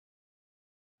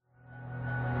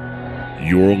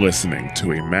You're listening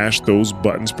to a Mash Those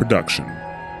Buttons production.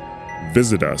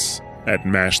 Visit us at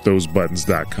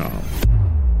mashthosebuttons.com.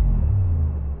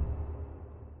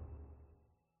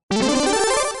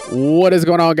 What is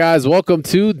going on, guys? Welcome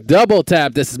to Double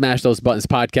Tap. This is Mash Those Buttons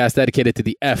podcast dedicated to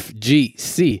the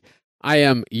FGC. I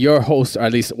am your host, or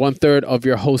at least one-third of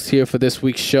your host here for this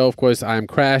week's show. Of course, I am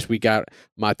Crash. We got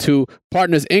my two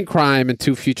partners in crime and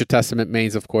two Future Testament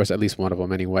mains, of course, at least one of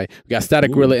them anyway. We got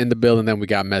Static Gorilla in the building, then we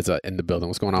got Meza in the building.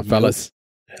 What's going on, fellas?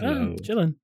 Hello.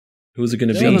 Chilling. Who's it going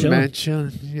to be? Chilling, man.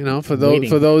 Chilling. You know, for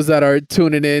those that are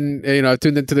tuning in,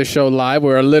 tuned into the show live,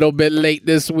 we're a little bit late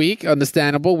this week.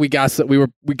 Understandable. We got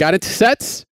into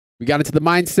sets. We got into the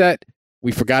mindset.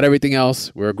 We forgot everything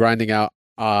else. We were grinding out.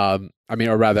 I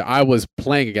was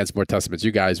playing against more Testaments.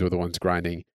 You guys were the ones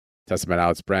grinding Testament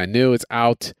out. It's brand new. It's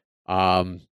out.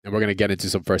 And we're going to get into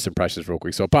some first impressions real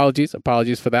quick. So apologies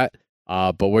for that.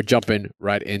 But we're jumping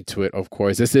right into it, of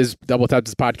course. This is Double Tap,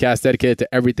 this podcast dedicated to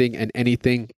everything and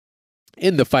anything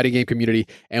in the fighting game community.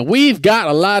 And we've got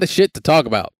a lot of shit to talk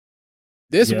about.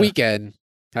 This weekend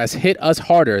has hit us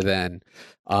harder than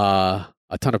a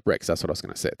ton of bricks. That's what I was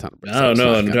going to say. A ton of bricks. I don't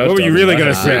know. What were you really going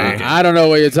to say? I don't know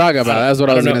what you're talking about. That's what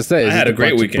I was going to say. I had a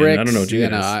great weekend. Bricks, I don't know what you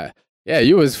guys.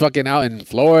 You was fucking out in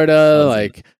Florida,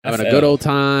 having a good old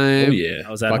time. Oh, yeah. I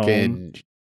was at home.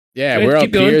 Yeah, we're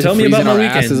up here. Tell me about my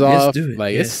weekend. Asses off.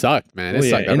 It sucked, man. It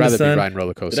sucked. I'd rather be riding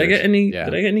roller coasters. Did I get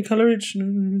any colorage?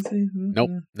 Nope.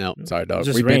 Sorry, dog.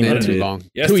 Just We've been rain. in too long. 2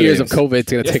 Yesterday years of COVID. It's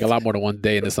going to take a lot more than one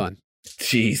day in the sun.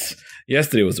 Jeez.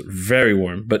 Yesterday was very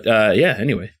warm. But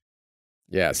anyway.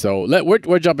 Yeah, so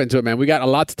we're jumping into it, man. We got a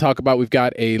lot to talk about. We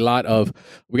got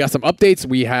some updates.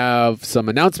 We have some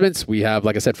announcements. We have,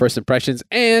 like I said, first impressions,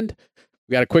 and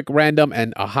we got a quick random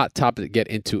and a hot topic to get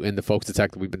into in the Folks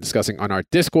Attack that we've been discussing on our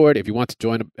Discord. If you want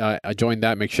to join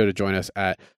that, make sure to join us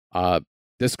at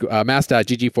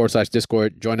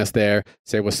mass.gg/Discord. Join us there.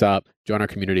 Say what's up. Join our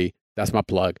community. That's my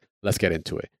plug. Let's get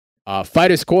into it.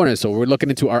 Fighters Corner. So we're looking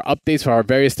into our updates for our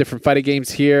various different fighting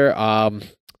games here.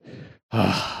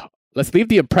 Let's leave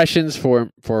the impressions for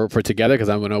together, because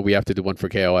I know we have to do one for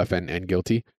KOF and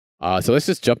Guilty. So let's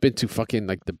just jump into fucking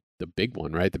the big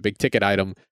one, right? The big ticket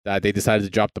item that they decided to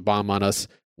drop the bomb on us,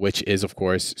 which is, of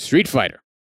course, Street Fighter.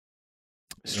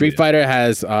 Street Fighter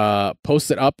has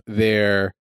posted up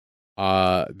their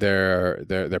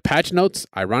patch notes.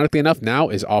 Ironically enough, now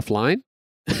is offline.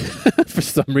 For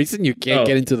some reason, you can't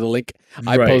get into the link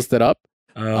I posted up.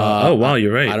 Wow,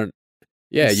 you're right.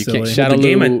 Yeah, you can't. I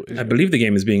believe the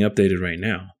game is being updated right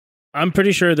now. I'm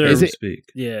pretty sure they're... Is it?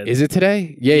 Yeah. Is it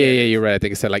today? Yeah, you're right. I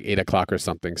think it said 8 o'clock or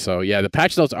something. So yeah, the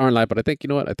patch notes aren't live, but I think, you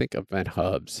know what? I think Event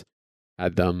Hubs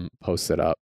had them posted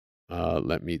up.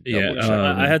 Let me double check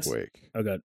real quick. Oh,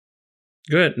 God.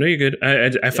 Good. No, you're good.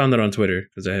 I found that on Twitter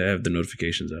because I have the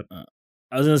notifications up.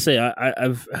 I was going to say,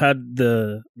 I've had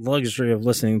the luxury of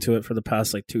listening to it for the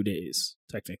past 2 days,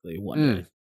 technically, one day.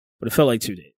 But it felt like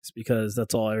 2 days because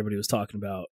that's all everybody was talking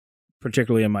about,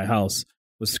 particularly in my house,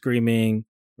 was screaming,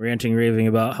 ranting, raving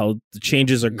about how the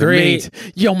changes are great.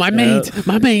 Yo, my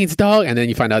mains, dog. And then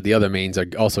you find out the other mains are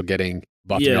also getting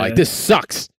buffed. Yeah. You're like, this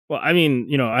sucks. Well, I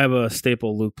mean, I have a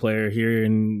staple Luke player here,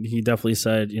 and he definitely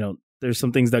said, there's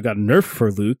some things that got nerfed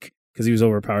for Luke because he was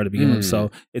overpowered to begin with.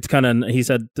 So it's kind of, he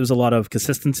said there's a lot of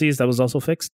consistencies that was also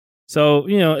fixed. So,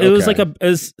 it was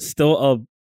it's still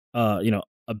a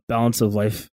balance of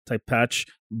life type patch,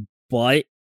 but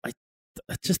I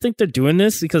just think they're doing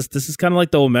this because this is kind of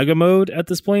like the Omega mode at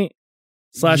this point.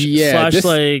 This seems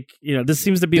to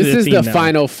be the theme. This is the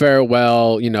final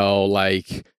farewell,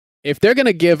 if they're going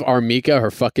to give Armika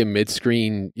her fucking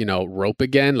mid-screen, rope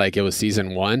again, like it was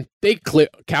season 1,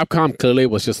 Capcom clearly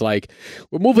was just like,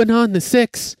 we're moving on to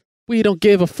 6. We don't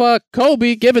give a fuck.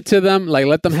 Kobe, give it to them.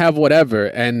 Let them have whatever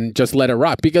and just let it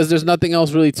rock, because there's nothing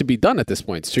else really to be done at this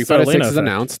point. Street Fighter 6 is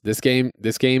announced. This game.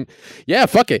 Yeah,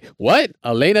 fuck it. What?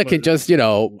 Elena can just,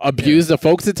 abuse the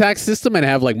Folks Attack system and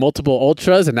have multiple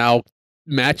ultras, and now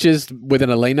matches with an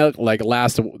Elena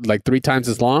last 3 times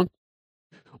as long.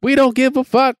 We don't give a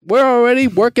fuck. We're already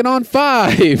working on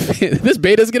 5. This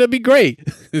beta's gonna be great.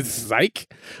 Psych.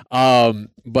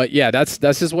 But yeah, that's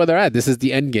just where they're at. This is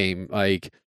the end game.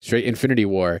 Straight Infinity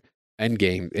War end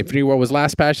game. Infinity War was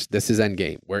last patch. This is end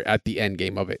game. We're at the end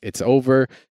game of it. It's over.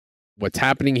 What's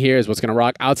happening here is what's gonna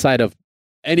rock, outside of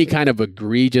any kind of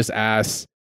egregious ass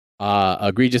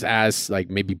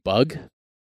maybe bug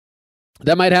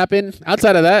that might happen.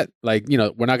 Outside of that,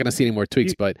 we're not gonna see any more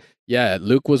tweaks. But yeah,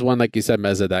 Luke was one, like you said,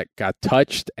 Meza, that got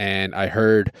touched, and I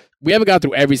heard we haven't got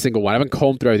through every single one. I haven't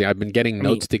combed through everything. I've been getting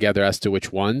notes together as to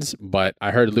which ones, but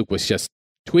I heard Luke was just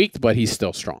tweaked, but he's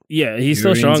still strong. Yeah, he's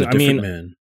still strong. I mean,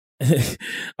 man.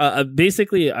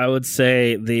 Basically, I would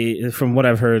say from what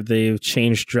I've heard, they've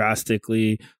changed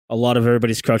drastically. A lot of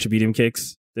everybody's crouch medium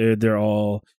kicks. They're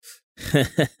all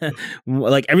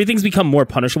like everything's become more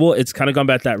punishable. It's kind of gone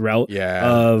back that route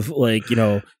of like,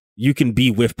 you can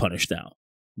be whiff punished now,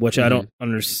 which I don't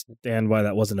understand why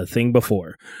that wasn't a thing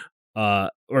before. Or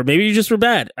maybe you just were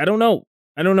bad. I don't know.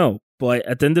 But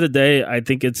at the end of the day, I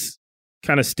think it's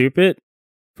kind of stupid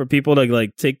for people to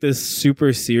like take this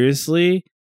super seriously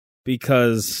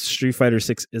because Street Fighter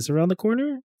 6 is around the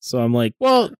corner. So I'm like,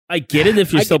 well, I get it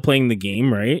if you're still playing the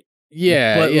game, right?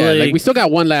 Yeah, but like we still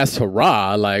got one last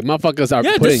hurrah. Like motherfuckers are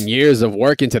putting years of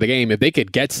work into the game. If they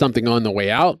could get something on the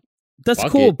way out, that's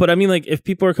cool. It. But I mean, like if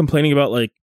people are complaining about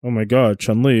like, oh my god,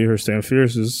 Chun-Li, her stand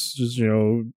fierce is just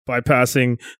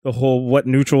bypassing the whole what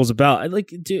neutral is about. I like,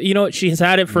 she has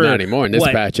had it for not anymore in this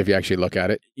patch. If you actually look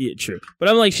at it, yeah, true. But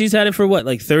I'm like, she's had it for what,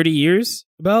 like 30 years?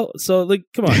 About so like,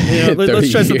 come on, let's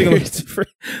try something a little different.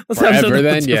 Let's have something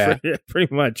then, yeah,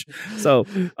 pretty much. So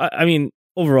I mean.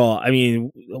 Overall,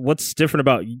 what's different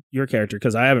about your character?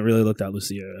 Because I haven't really looked at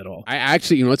Lucia at all. I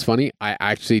actually, what's funny? I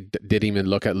actually didn't even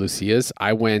look at Lucia's.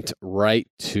 I went right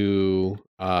to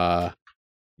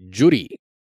Judy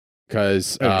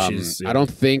because I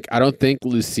don't think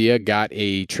Lucia got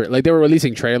a like they were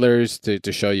releasing trailers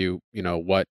to show you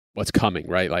what's coming,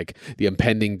 right? Like the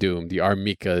impending doom, the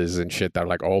Armikas and shit that are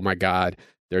like, oh my god,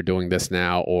 they're doing this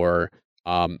now, or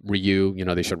Ryu,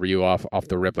 they showed Ryu off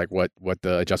the rip, like what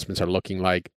the adjustments are looking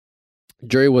like.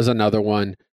 Jury was another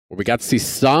one where we got to see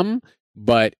some,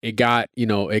 but it's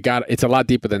a lot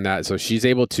deeper than that. So she's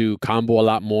able to combo a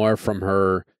lot more from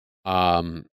her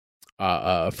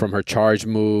charge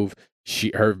move.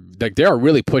 They are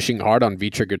really pushing hard on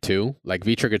V-Trigger 2. Like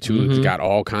V-Trigger 2's got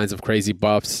all kinds of crazy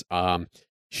buffs.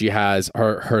 She has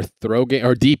her throw game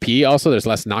or DP also. There's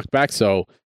less knockback, so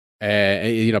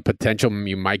potential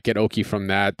you might get Oki from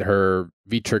that. Her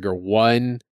V-Trigger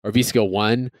 1 or V-Skill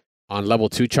 1 on level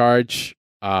 2 charge,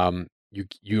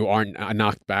 you aren't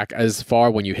knocked back as far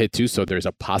when you hit 2, so there's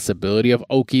a possibility of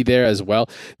Oki there as well.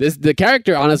 The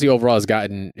character honestly overall is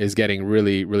getting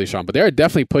really, really strong, but they're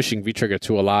definitely pushing V-Trigger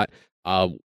 2 a lot.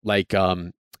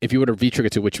 If you were to V-Trigger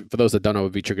 2, which for those that don't know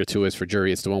what V-Trigger 2 is for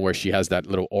Jury, it's the one where she has that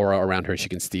little aura around her, she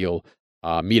can steal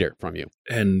meter from you.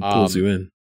 And pulls you in.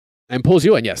 And pulls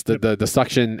you in, yes. The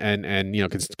suction and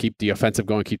can keep the offensive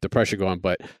going, keep the pressure going.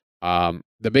 But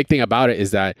the big thing about it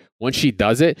is that once she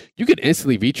does it, you can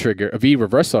instantly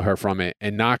V-reversal her from it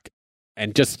and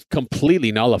just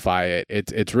completely nullify it.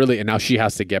 It's really, and now she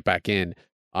has to get back in,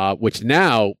 which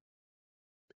now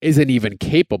isn't even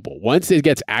capable. Once it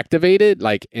gets activated,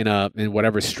 like in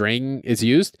whatever string is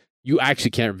used, you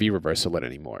actually can't V-reversal it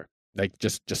anymore. Like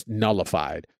just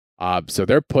nullified. So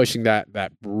they're pushing that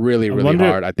really, really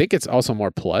hard. I think it's also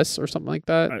more plus or something like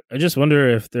that. I just wonder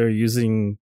if they're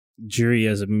using Jury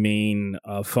as a main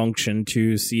function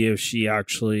to see if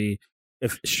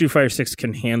if Street Fighter 6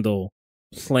 can handle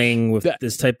playing with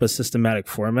this type of systematic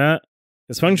format.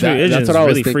 Because Function Agent is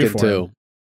really free for too.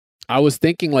 I was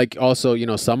thinking like also,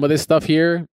 some of this stuff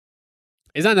here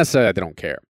is not necessarily that they don't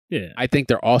care. Yeah. I think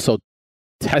they're also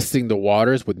testing the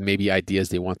waters with maybe ideas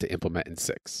they want to implement in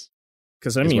 6.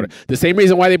 Because the same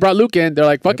reason why they brought Luke in, they're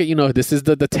like, fuck it, this is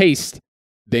the taste.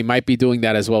 They might be doing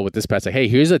that as well with this patch. Like, hey,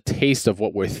 here's a taste of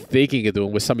what we're thinking of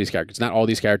doing with some of these characters. Not all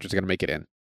these characters are going to make it in.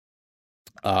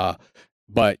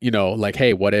 But, like,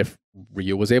 hey, what if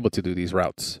Ryu was able to do these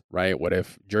routes, right? What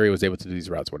if Jury was able to do these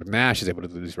routes? What if Nash is able to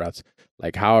do these routes?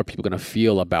 Like, how are people going to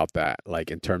feel about that?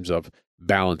 Like, in terms of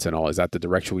balance and all, is that the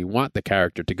direction we want the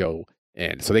character to go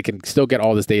in? So they can still get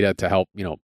all this data to help,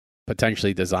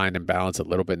 potentially design and balance a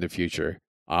little bit in the future.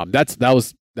 That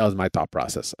was my thought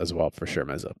process as well, for sure,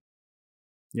 Mezzo.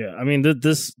 Yeah,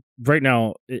 this right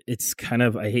now, it's kind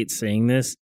of, I hate saying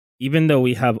this, even though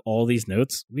we have all these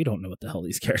notes, we don't know what the hell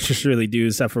these characters really do,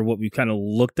 except for what we've kind of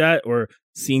looked at or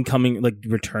seen coming, like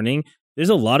returning. There's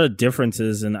a lot of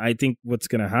differences, and I think what's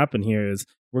going to happen here is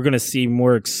we're going to see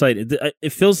more excited.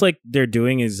 It feels like they're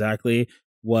doing exactly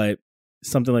what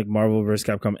something like Marvel vs.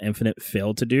 Capcom Infinite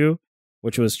failed to do,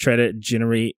 which was try to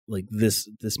generate like this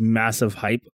massive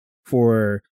hype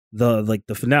for the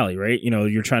finale, right?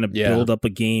 You're trying to build up a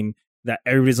game that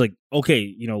everybody's like,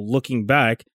 okay, looking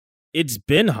back, it's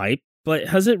been hype, but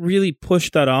has it really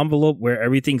pushed that envelope where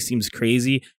everything seems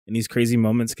crazy and these crazy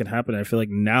moments can happen? I feel like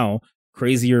now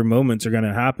crazier moments are going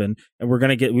to happen, and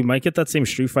we might get that same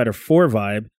Street Fighter 4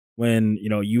 vibe when,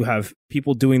 you have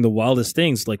people doing the wildest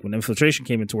things, like when Infiltration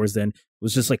came in towards then, it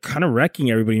was just like kind of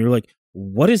wrecking everybody. You're like,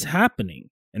 what is happening?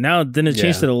 And now then it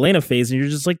changed to the Elena phase, and you're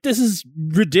just like, this is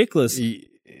ridiculous.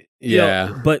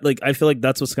 Yeah. But like, I feel like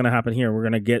that's what's going to happen here. We're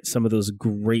going to get some of those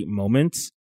great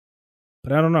moments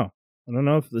but I don't know. I don't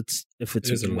know if it's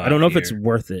There's a lot I don't know if it's here.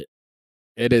 worth it.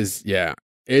 It is, yeah.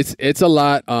 It's a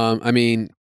lot. I mean,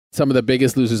 some of the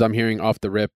biggest losers I'm hearing off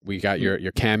the rip. We got your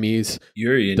Camis,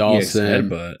 Yuri and EX Dawson,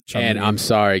 Headbutt. and I'm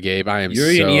sorry, Gabe. I am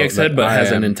Yuri and EX like, Headbutt I has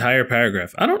am- an entire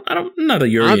paragraph. I'm not a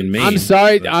Yuri and main. I'm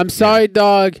sorry. but, I'm sorry,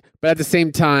 dog. But at the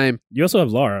same time, You also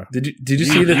have Laura. Did you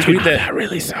see the tweet I'm that? not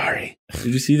really sorry.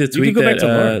 Did you see the can tweet go back to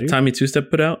Laura, that dude. Tommy Two Step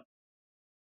put out?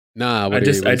 Nah, I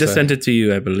just sent it to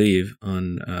you, I believe,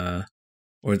 on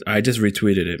or I just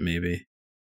retweeted it. Maybe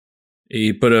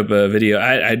he put up a video.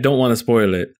 I don't want to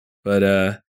spoil it,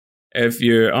 but if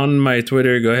you're on my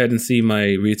Twitter, go ahead and see my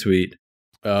retweet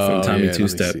from Tommy Two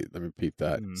Step. Let me peep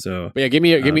that. So, But yeah, give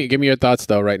me your thoughts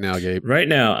though right now, Gabe. right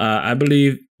now, I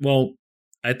believe. Well,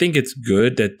 I think it's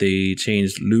good that they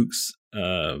changed Luke's.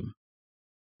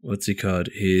 What's he called?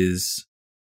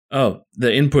 The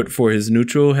input for his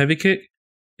neutral heavy kick.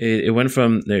 It went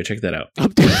from there. Check that out.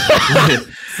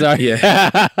 Sorry.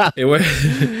 Yeah. It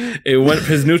went.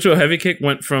 His neutral heavy kick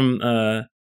went from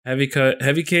heavy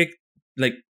kick.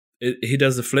 Like he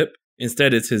does the flip.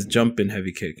 Instead, it's his jump in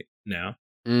heavy kick now.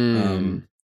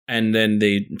 And then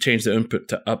they changed the input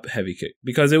to up heavy kick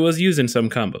because it was used in some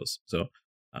combos. So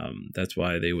that's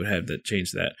why they would have to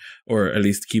change that, or at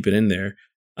least keep it in there.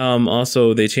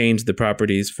 Also, they changed the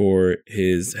properties for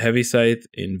his heavy scythe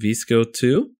in V-Skill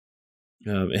 2.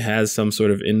 It has some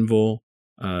sort of invul.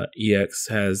 EX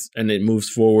has, and it moves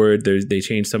forward. They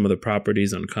changed some of the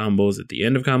properties on combos at the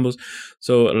end of combos.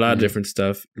 So a lot of different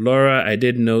stuff. Laura, I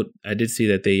did see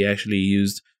that they actually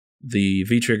used the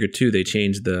V-Trigger 2. They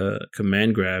changed the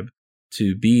command grab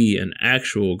to be an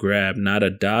actual grab, not a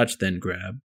dodge then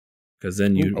grab. Because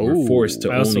then you were forced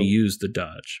to only use the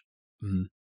dodge. Mm-hmm.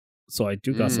 So I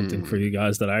do got something for you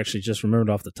guys that I actually just remembered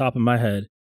off the top of my head.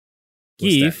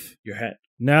 What's that? Geef Your hat.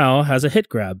 now has a hit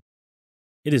grab.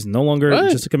 It is no longer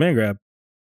just a command grab.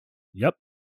 Yep.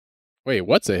 Wait,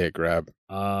 what's a hit grab?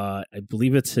 I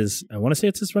believe it's his. I want to say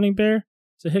it's his running bear.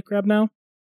 It's a hit grab now,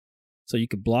 so you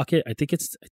could block it. I think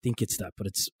it's that, but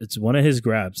it's one of his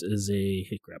grabs is a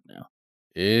hit grab now.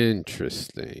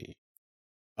 Interesting.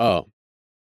 Oh,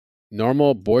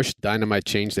 normal Borscht Dynamite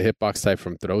changed the hitbox type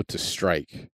from throw to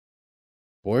strike.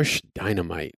 Borscht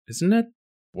Dynamite. Isn't that?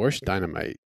 Borscht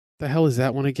Dynamite. The hell is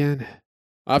that one again?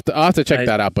 I'll have to check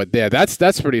that out. But yeah,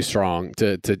 that's pretty strong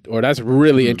or that's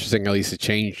really interesting at least to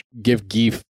change. Give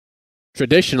Geef.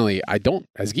 Traditionally,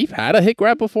 has Geef had a hit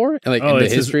grab before? Like in the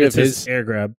history of his air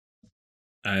grab.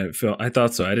 I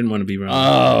thought so. I didn't want to be wrong.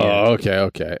 Oh, yeah.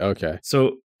 Okay.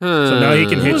 So now he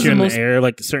can What hit was you the in most- the air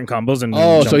like certain combos and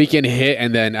so he can hit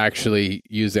and then actually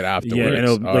use it afterwards. yeah, and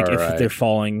it'll, like All if right. they're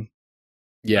falling.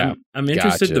 Yeah. I'm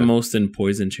interested gotcha. the most in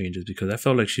poison changes because I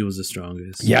felt like she was the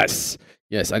strongest. Yes.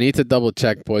 I need to double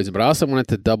check poison, but I also wanted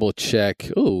to double check.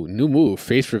 Ooh, new move,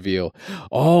 face reveal.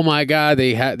 Oh my god,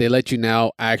 they let you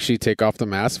now actually take off the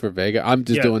mask for Vega. I'm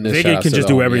just doing this. Vega shout-outs can to just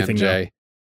the do homie everything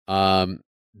MJ.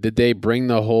 Did they bring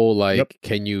the whole like? Yep.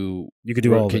 Can you could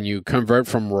do all of Can it. you convert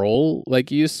from roll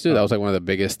like you used to? That was like one of the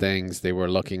biggest things they were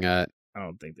looking at. I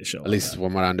don't think they show. At least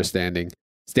from my understanding,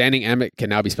 standing Emmet can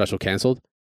now be special canceled.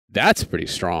 That's pretty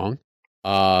strong.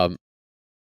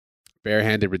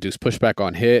 Barehanded reduced pushback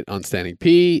on hit on standing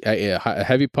P, a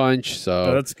heavy punch.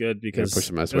 So that's good because push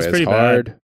him as it was way as pretty hard.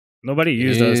 bad. Nobody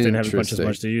used us didn't have punch as Interesting.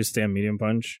 much. They used stand medium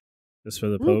punch just for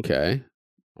the poke. Okay,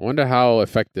 I wonder how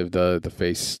effective the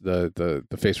face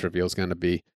reveal is going to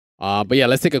be. But yeah,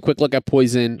 let's take a quick look at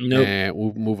poison Nope. and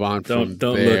we'll move on from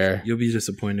Don't there. look. You'll be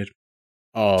disappointed.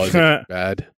 Oh, is it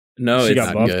bad? No, She it's got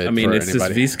not buffed? good. I mean, for it's this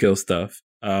anybody. V skill stuff.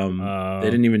 They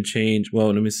didn't even change. Well,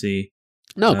 let me see.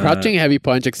 No, crouching heavy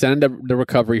punch, extend the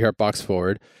recovery hurt box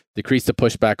forward, decrease the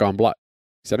pushback on block.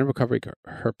 Extended recovery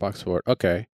hurt box forward.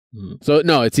 Okay. So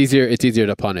no, it's easier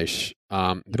to punish.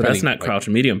 But that's not crouch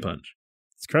medium punch.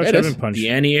 It's crouch It is. heaven punch. The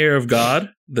anti-air of God.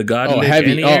 The God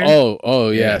heavy. anti-air. Oh,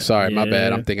 yeah. Yeah. Sorry, my bad.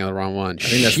 Yeah. I'm thinking of the wrong one.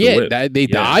 think that's the Shit, whip. they Yeah.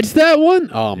 dodged that one?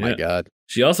 Oh my Yeah. god.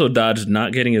 She also dodged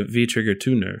not getting a V trigger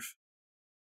 2 nerf.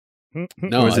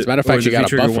 No, Or is as a it- matter of or fact, is she it got a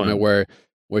V-trigger buff from it one?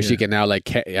 where she Yeah. can now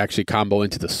like actually combo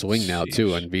into the swing now too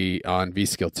Sheesh. on V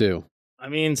skill 2. I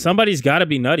mean, somebody's got to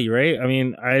be nutty, right? I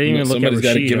mean, I didn't even look at Somebody's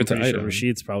gotta Rashid. give I'm it to pretty sure Idom.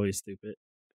 Rashid's probably stupid.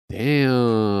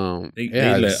 Damn. They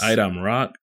Yeah, let this- Idom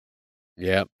rock.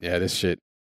 Yeah, this shit.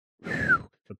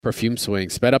 Perfume swing.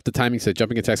 Sped up the timing so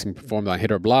jumping attacks can be performed on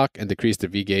hit or block and decrease the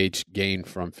V gauge gain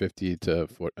from 50 to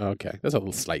 40. Okay, that's a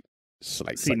little slight.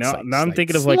 See, now I'm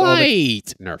thinking of, like, all the-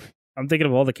 slight nerf. I'm thinking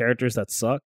of all the characters that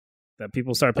suck that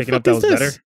people start The picking up fuck that is was this?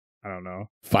 better. I don't know.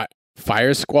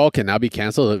 Fire Squall can now be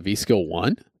canceled at V skill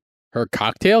 1. Her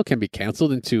cocktail can be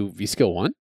canceled into V skill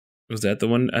 1. Was that the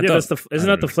one? Isn't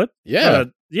that the flip? Yeah.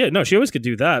 No, she always could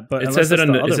do that, but it says it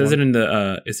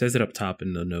it says it up top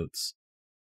in the notes.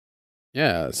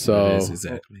 Yeah, so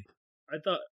exactly. I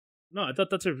thought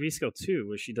that's her V skill 2,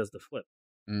 where she does the flip.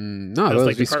 No, that was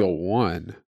like V skill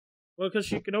 1. Well, because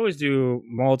she can always do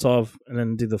Molotov and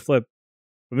then do the flip,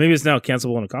 but maybe it's now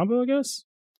cancelable in a combo. I guess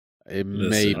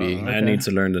maybe. I need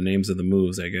to learn the names of the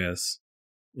moves. I guess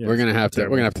we're gonna have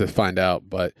to find out,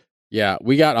 but. Yeah,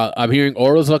 we got. I'm hearing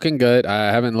Oro's looking good.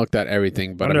 I haven't looked at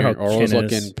everything, but I'm hearing Oro's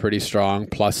looking pretty strong.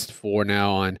 +4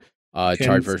 now on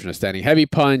charged version of standing heavy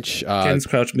punch. Ken's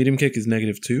crouch medium kick is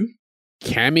 -2.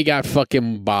 Cammy got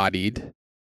fucking bodied.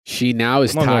 She now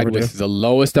is tied with the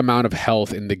lowest amount of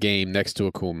health in the game next to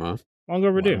Akuma. Long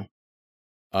overdue.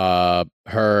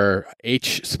 Her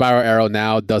H spiral arrow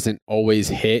now doesn't always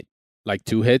hit like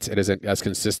 2 hits. It isn't as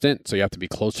consistent, so you have to be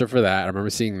closer for that. I remember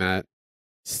seeing that.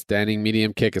 Standing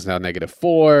medium kick is now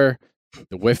 -4.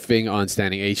 The whiffing on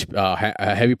standing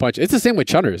heavy punch. It's the same with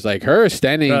Chunners. Like her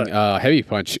standing heavy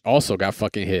punch also got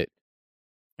fucking hit.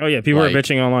 Oh yeah, people are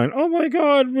bitching online. Oh my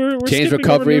god, we're change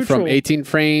recovery from 18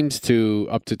 frames to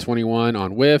up to 21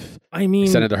 on whiff. I mean,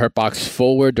 extended the hurt box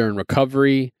forward during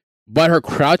recovery, but her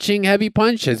crouching heavy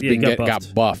punch has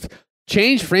got buffed.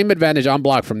 Change frame advantage on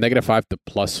block from -5 to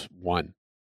 +1.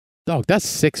 Dog, that's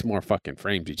 6 more fucking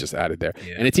frames you just added there.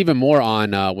 Yeah. And it's even more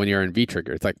on when you're in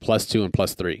V-trigger. It's like +2 and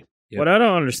 +3. Yep. What I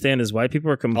don't understand is why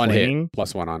people are complaining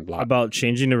 +1 on block about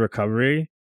changing the recovery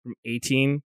from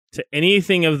 18 to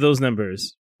anything of those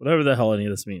numbers, whatever the hell any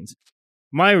of this means.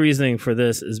 My reasoning for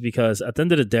this is because at the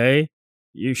end of the day,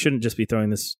 you shouldn't just be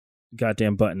throwing this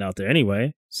goddamn button out there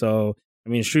anyway. So, I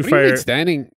mean, Street Fighter...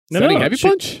 Standing heavy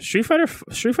punch? Street Fighter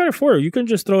 4, you couldn't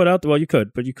just throw it out. Well, you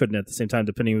could, but you couldn't at the same time,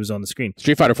 depending who was on the screen.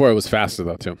 Street Fighter 4, it was faster,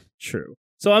 though, too. True.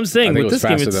 So I'm saying, with this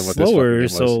game, it's slower,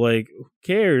 so, like, who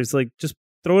cares? Like, just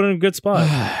throw it in a good spot.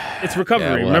 It's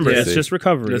recovery. Yeah, Remember, it's just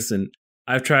recovery. Listen,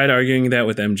 I've tried arguing that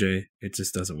with MJ. It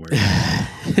just doesn't work.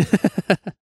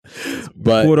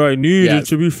 But what I need is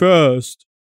to be fast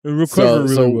and recover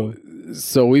really well.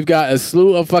 So we've got a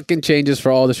slew of fucking changes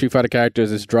for all the Street Fighter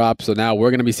characters. It's dropped. So now we're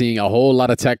going to be seeing a whole lot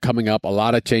of tech coming up, a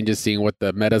lot of changes, seeing what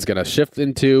the meta is going to shift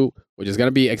into, which is going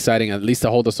to be exciting, at least to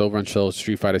hold us over until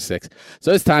Street Fighter 6.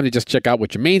 So it's time to just check out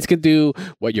what your mains can do,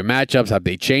 what your matchups, have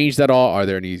they changed at all? Are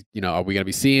there any, are we going to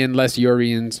be seeing less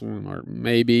Urians? Or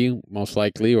maybe, most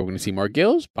likely, we're going to see more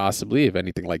Gills, possibly, if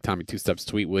anything like Tommy Two Steps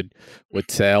tweet would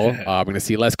tell. We're going to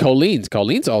see less Colleen's.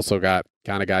 Colleen's also got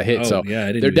hit. Oh, so yeah,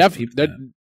 I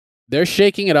didn't they're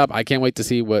shaking it up. I can't wait to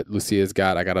see what Lucia's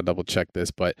got. I got to double check this,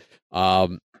 but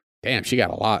damn, she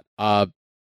got a lot.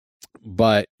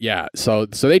 But yeah, so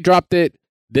they dropped it.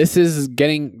 This is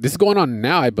going on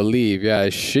now, I believe. Yeah,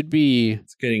 it should be.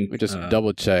 It's getting. Let me just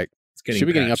double check. It should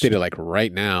be getting updated like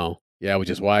right now. Yeah, which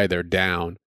is why they're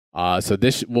down. So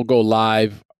this will go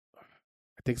live.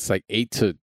 I think it's like 8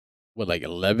 to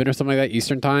 11 or something like that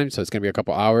Eastern time. So it's gonna be a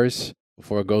couple hours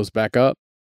before it goes back up,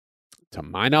 to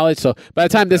my knowledge. So by the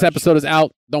time this episode is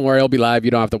out, don't worry, it'll be live.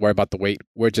 You don't have to worry about the wait.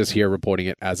 We're just here reporting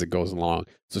it as it goes along.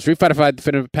 So Street Fighter V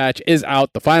Definitive Patch is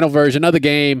out. The final version of the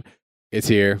game is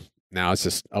here. Now it's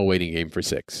just a waiting game for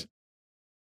 6.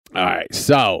 All right,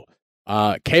 so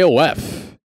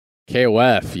KOF,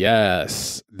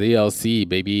 yes, DLC,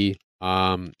 baby.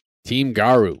 Team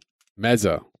Garu,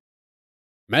 Meza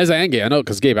and Gabe. I know,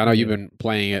 because Gabe, I know you've been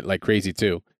playing it like crazy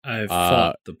too. I've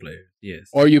fought the players, yes.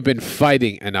 Or you've been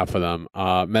fighting enough of them.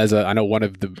 Meza, I know one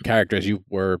of the characters you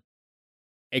were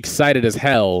excited as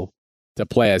hell to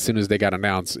play as soon as they got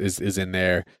announced is in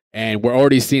there. And we're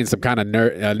already seeing some kind of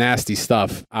nasty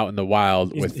stuff out in the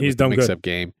wild with the mix-up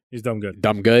game. He's dumb good.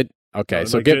 Dumb good? Okay,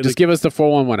 so just give us the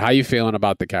 411. How you feeling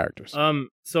about the characters?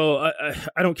 So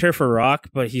I don't care for Rock,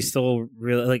 but he's still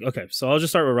really okay. So I'll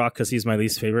just start with Rock because he's my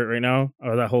least favorite right now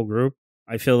out of that whole group.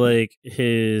 I feel like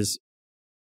his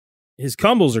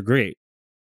combos are great.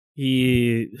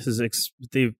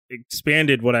 They've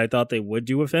expanded what I thought they would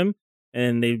do with him,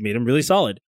 and they've made him really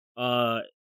solid.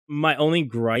 My only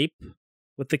gripe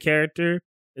with the character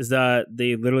is that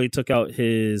they literally took out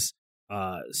his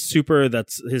super,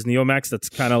 that's his Neomax, that's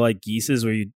kind of like Geese's,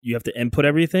 where you have to input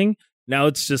everything. Now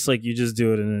it's just like you just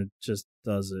do it and it just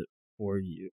does it for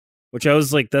you, which I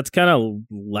was like, that's kind of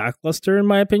lackluster in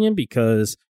my opinion,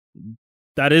 because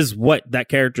that is what that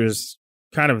character is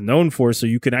kind of known for. So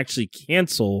you can actually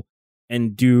cancel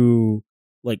and do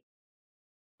like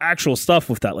actual stuff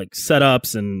with that, like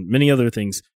setups and many other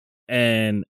things.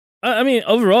 And I mean,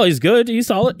 overall, he's good. He's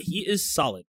solid. He is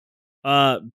solid.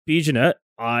 B. Jeanette,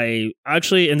 I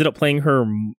actually ended up playing her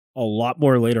a lot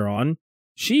more later on.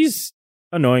 She's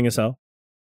annoying as hell.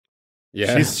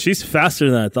 Yeah, she's faster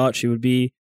than I thought she would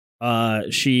be.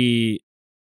 She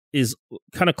is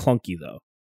kind of clunky though.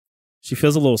 She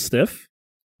feels a little stiff,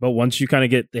 but once you kind of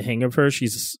get the hang of her,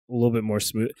 she's a little bit more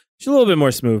smooth. She's a little bit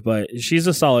more smooth, but she's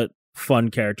a solid, fun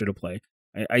character to play.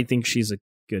 I think she's a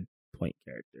good point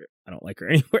character. I don't like her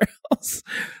anywhere else.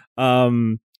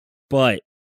 But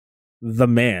the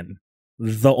man,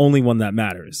 the only one that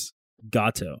matters,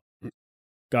 Gato.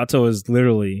 Gato is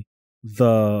literally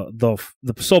the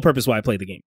sole purpose why I play the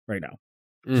game right now.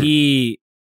 He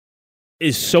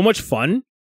is so much fun.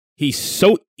 He's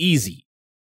so easy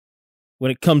when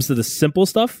it comes to the simple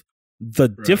stuff. The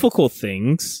difficult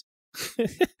things,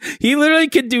 he literally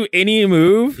can do any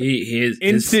move. He is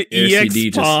into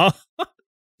EX Paw.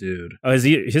 Dude. Oh,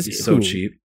 he's so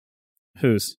cheap.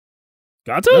 Who's?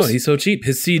 Gatos? No, he's so cheap.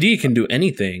 His CD can do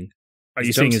anything. Are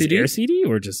you saying his air CD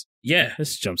or just... Yeah.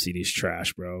 This jump CD is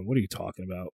trash, bro. What are you talking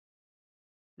about?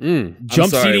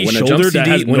 Jump CD when shoulder that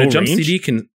has no range?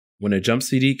 When a jump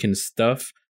CD can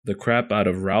stuff the crap out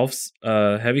of Ralph's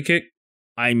heavy kick,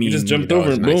 I mean, he just jumped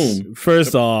over and nice. boom.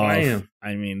 First off, Bam.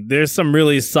 I mean, there's some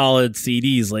really solid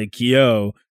CDs like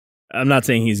Kyo. I'm not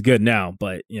saying he's good now,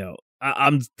 but you know,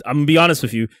 I'm gonna be honest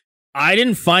with you. I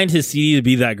didn't find his CD to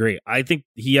be that great. I think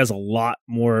he has a lot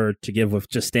more to give with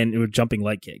just with jumping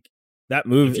light kick. That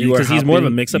move, because he's more of a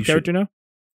mix-up character now.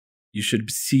 You should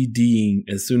be CDing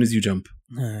as soon as you jump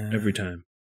every time.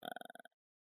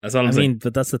 That's all I'm saying.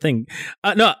 But that's the thing.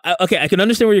 Okay, I can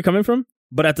understand where you're coming from,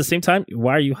 but at the same time,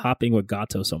 why are you hopping with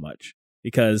Gato so much?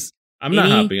 Because I'm not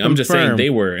hopping. I'm just saying they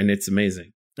were, and it's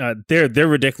amazing. They're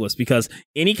ridiculous because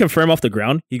any confirm off the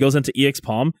ground, he goes into EX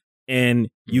Palm, and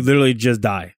you literally just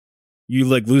die. You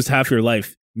like lose half your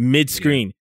life mid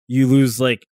screen. Yeah. You lose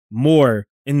like more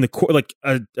in the like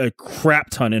a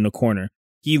crap ton in the corner.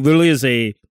 He literally is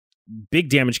a big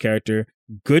damage character,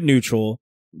 good neutral,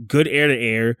 good air to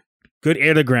air, good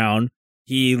air to ground.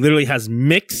 He literally has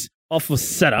mix off of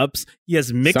setups. He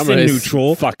has mix Some and of his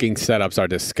neutral. Fucking setups are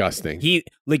disgusting. He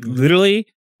like literally,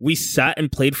 we sat and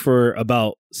played for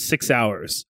about 6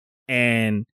 hours,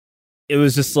 and it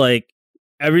was just like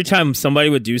every time somebody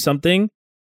would do something,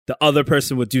 the other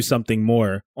person would do something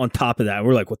more on top of that.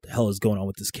 We're like, what the hell is going on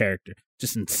with this character?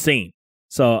 Just insane.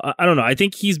 So I don't know. I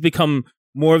think he's become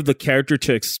more of the character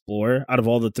to explore out of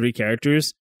all the three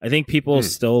characters. I think people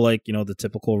still like, you know, the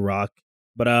typical rock,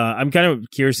 but I'm kind of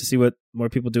curious to see what more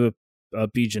people do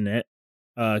with B. Jeanette,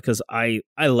 because I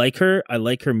like her. I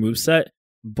like her moveset,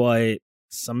 but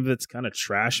some of it's kind of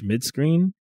trash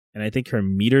mid-screen, and I think her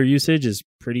meter usage is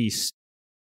pretty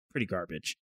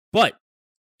garbage. But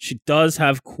she does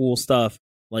have cool stuff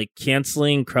like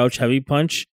canceling crouch heavy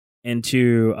punch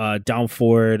into down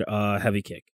forward heavy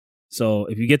kick. So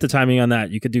if you get the timing on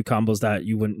that, you could do combos that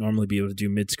you wouldn't normally be able to do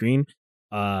mid-screen.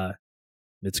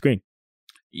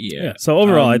 Yeah. So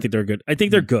overall, I think they're good. I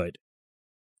think they're good.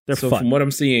 They're so fun. From what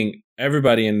I'm seeing,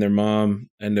 everybody and their mom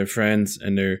and their friends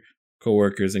and their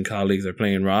coworkers and colleagues are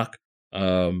playing rock.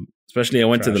 Especially I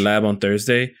went to the lab on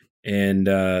Thursday, and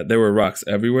there were rocks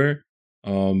everywhere.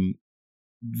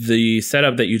 The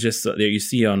setup that you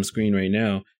see on screen right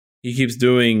now, he keeps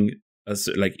doing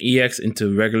like EX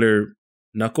into regular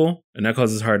knuckle, and that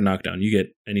causes hard knockdown. You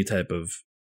get any type of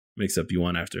mix-up you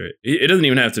want after it. It doesn't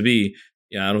even have to be,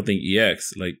 I don't think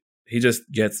EX. Like, he just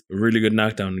gets a really good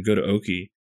knockdown, good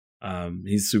Oki.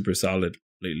 He's super solid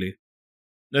lately.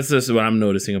 That's just what I'm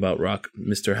noticing about Rock,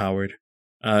 Mr. Howard.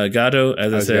 Gato,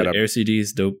 as I said, Air CD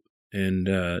is dope. And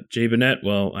Jay Bennett,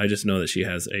 well, I just know that she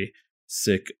has a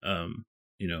sick,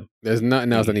 There's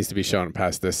nothing else that needs to be shown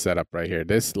past this setup right here.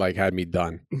 This like had me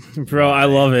done. Bro, I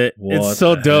love it. It's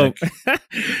so dope.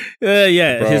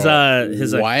 Yeah, bro,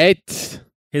 his what?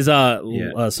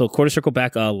 So quarter circle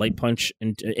back, light punch,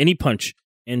 and any punch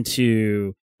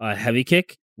into heavy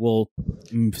kick will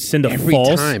send a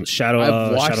false shadow.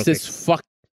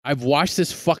 I've watched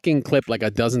this fucking clip like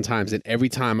a dozen times, and every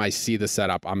time I see the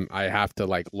setup, I have to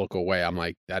like look away. I'm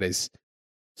like, that is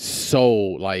so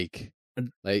like.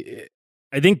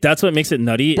 I think that's what makes it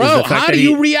nutty. Bro, is the fact how do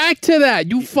you react to that?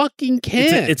 You fucking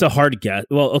can't. It's a hard guess.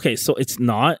 Well, okay, so it's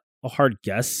not a hard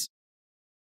guess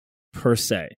per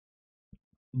se,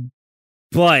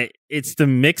 but it's the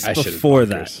mix before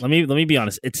that. Let me be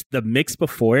honest. It's the mix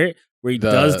before it where he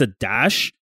does the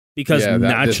dash, because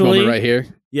naturally, right here,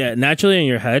 naturally in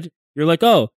your head, you're like,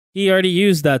 oh, he already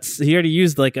used that. He already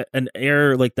used like an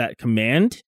air like that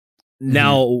command.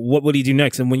 Now, what would he do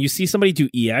next? And when you see somebody do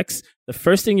EX, the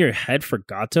first thing in your head for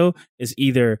Gato is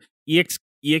either EX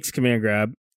command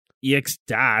grab, EX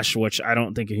dash, which I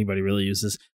don't think anybody really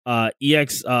uses,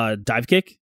 EX dive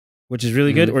kick, which is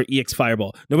really good, or EX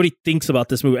fireball. Nobody thinks about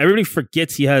this move. Everybody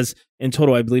forgets he has, in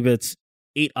total, I believe it's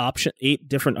 8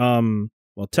 different,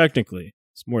 well, technically,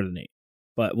 It's more than 8.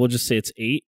 But we'll just say it's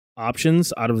 8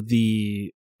 options out of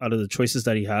the choices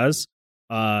that he has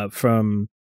from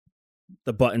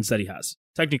the buttons that he has.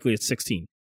 Technically, it's 16,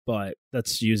 but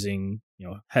that's using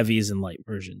heavies and light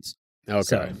versions. Okay.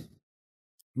 So,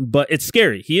 but it's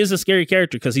scary. He is a scary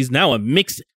character because he's now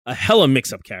a hella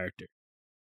mix-up character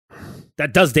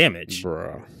that does damage.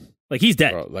 Bro. Like, he's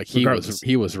dead. Bro, like, he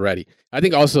was ready. I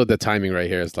think also the timing right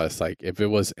here is less like if it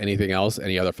was anything else,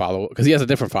 any other follow-up, because he has a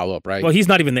different follow-up, right? Well, he's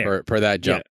not even there. Per that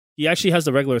jump. Yeah. He actually has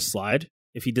the regular slide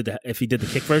if he did the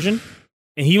kick version,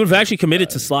 and he would have actually committed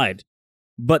to slide.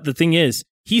 But the thing is,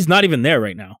 he's not even there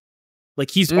right now.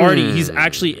 Like, he's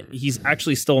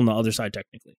actually still on the other side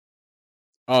technically.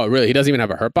 Oh, really? He doesn't even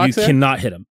have a hurt box. You cannot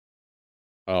hit him.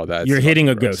 Oh, you're hitting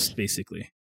a ghost basically.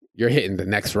 You're hitting the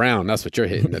next round. That's what you're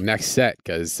hitting, the next set,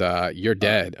 because you're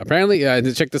dead. Apparently,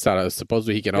 check this out.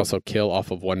 Supposedly, he can also kill off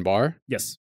of 1 bar.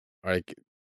 Yes. Like,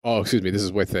 excuse me. This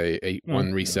is with a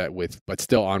 1 reset but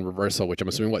still on reversal, which I'm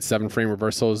assuming 7-frame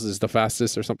reversals is the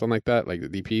fastest or something like that, like the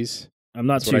DPs. I'm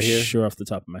not too sure off the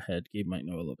top of my head. Gabe might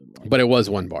know a little bit more. But it was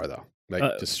 1 bar though,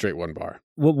 like just straight 1 bar.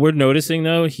 What we're noticing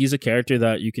though, he's a character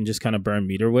that you can just kind of burn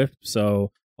meter with.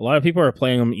 So a lot of people are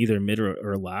playing him either mid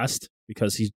or last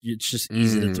because it's just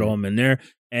easy to throw him in there.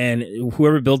 And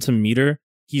whoever builds him meter,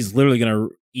 he's literally going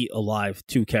to eat alive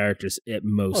 2 characters at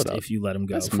most if you let him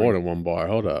go. That's more than 1 bar.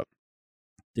 Hold up.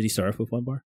 Did he start off with 1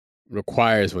 bar?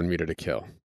 Requires 1 meter to kill.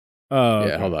 Oh, yeah.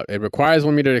 Okay. Hold up. It requires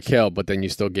 1 meter to kill, but then you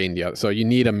still gain the other. So you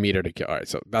need a meter to kill. All right.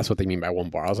 So that's what they mean by 1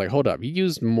 bar. I was like, hold up. You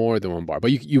used more than 1 bar,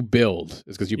 but you build.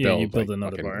 It's because you build like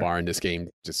another bar in this game,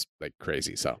 just like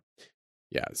crazy. So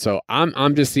yeah. So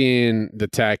I'm just seeing the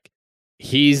tech.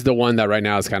 He's the one that right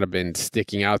now has kind of been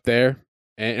sticking out there,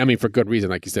 and I mean for good reason.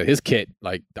 Like you said, his kit,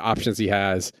 like the options he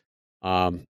has,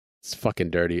 it's fucking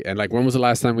dirty. And like, when was the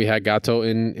last time we had Gato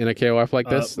in a KOF like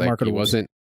this? Like he wasn't.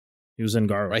 He was in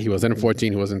Garo. Right, he wasn't in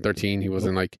 14. He wasn't in 13. He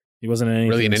wasn't like. He wasn't in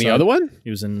really in any other one.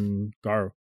 He was in Garo.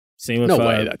 Same with. No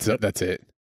way. That's it.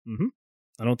 Mm-hmm.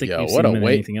 I don't think. What a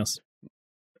way. Anything else.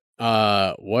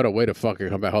 What a way to fucking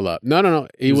come back. Hold up. No.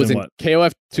 He was in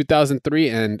KOF 2003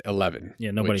 and 11.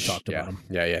 Yeah, nobody talked about him.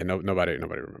 Yeah. Nobody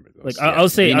remembered those. Like I'll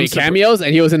say, he made cameos,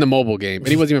 and he was in the mobile game, and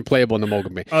he wasn't even playable in the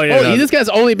mobile game. This guy's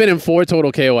only been in 4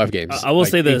 total KOF games. I will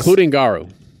say this, including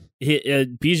Garu.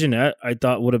 Bijanette, I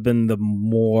thought would have been the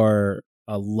more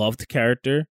loved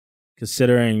character,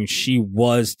 considering she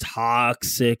was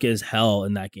toxic as hell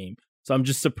in that game. So I'm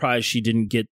just surprised she didn't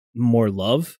get more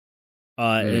love.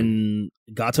 And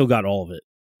Gato got all of it.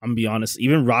 I'm gonna be honest.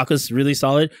 Even Raka's really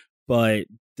solid, but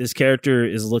this character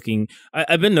is looking.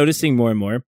 I've been noticing more and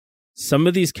more. Some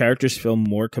of these characters feel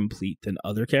more complete than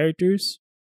other characters,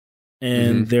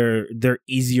 and they're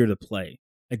easier to play.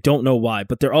 I don't know why,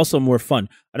 but they're also more fun.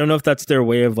 I don't know if that's their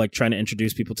way of like trying to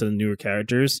introduce people to the newer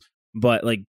characters, but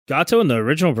like Gato in the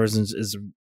original versions is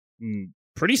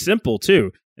pretty simple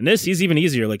too. And this, he's even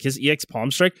easier. Like his EX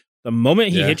Palm Strike, the moment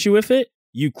he hits you with it,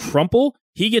 you crumple.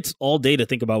 He gets all day to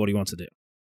think about what he wants to do.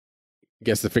 He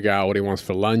gets to figure out what he wants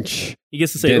for lunch. He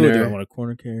gets to say, dinner. do I want a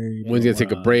corner carry? When's he going to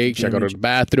take a break? Should I go to the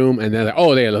bathroom? And then,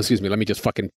 excuse me, let me just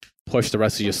fucking push the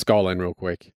rest of your skull in real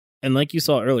quick. And like you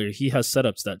saw earlier, he has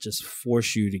setups that just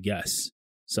force you to guess.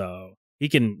 So he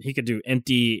could do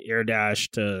empty air dash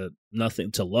to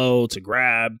nothing, to low, to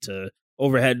grab, to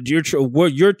overhead.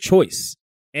 Your choice.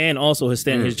 And also his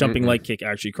jumping light kick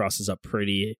actually crosses up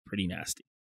pretty nasty.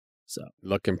 So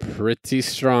looking pretty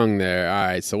strong there. All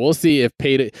right, so we'll see if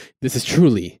this is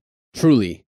truly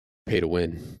pay to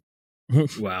win.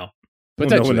 Wow. We'll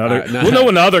know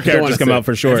when the other characters come out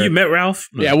for sure. Have you met Ralph?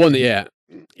 No.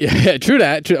 Yeah, true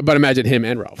that. But imagine him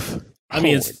and Ralph. I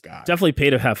mean, it's definitely pay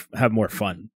to have more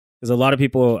fun. Because a lot of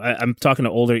people, I'm talking to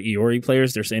older Iori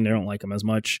players, they're saying they don't like him as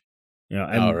much.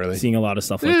 I'm really? Seeing a lot of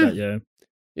stuff like that, yeah.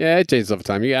 Yeah, it changes over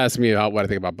time. You ask me what I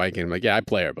think about biking. I'm like, yeah, I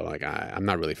play her, but like, I'm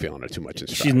not really feeling her too much in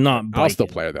Strive. She's not biking. I'll still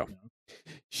play her, though.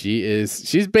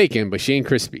 She's bacon, but she ain't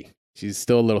crispy. She's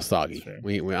still a little soggy.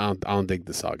 I don't dig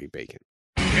the soggy bacon.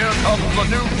 Here comes the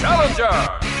new challenger.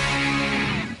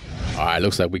 All right,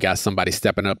 looks like we got somebody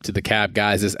stepping up to the cab,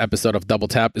 guys. This episode of Double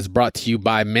Tap is brought to you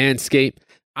by Manscaped.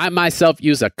 I myself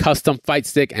use a custom fight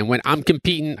stick, and when I'm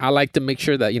competing, I like to make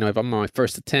sure that, if I'm on my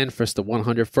first to 10, first to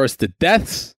 100, first to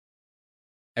deaths,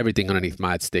 everything underneath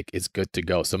my stick is good to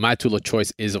go. So my tool of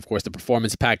choice is, of course, the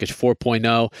Performance Package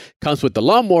 4.0. Comes with the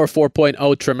Lawnmower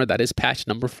 4.0 trimmer. That is patch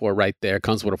number 4 right there.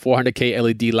 Comes with a 400K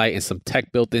LED light and some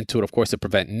tech built into it, of course, to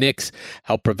prevent nicks,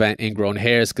 help prevent ingrown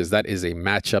hairs, because that is a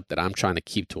matchup that I'm trying to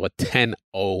keep to a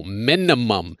 10-0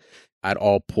 minimum. at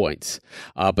all points.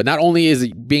 But not only is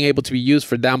it being able to be used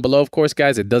for down below, of course,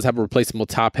 guys, it does have a replaceable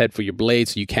top head for your blade,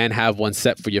 so you can have one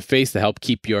set for your face to help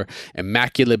keep your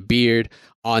immaculate beard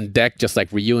on deck, just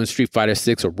like Ryu in Street Fighter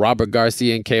 6 or Robert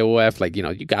Garcia in KOF. Like,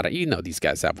 these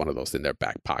guys have one of those in their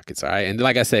back pockets, all right? And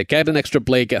like I said, get an extra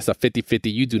blade, gets a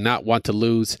 50-50. You do not want to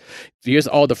lose. Here's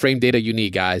all the frame data you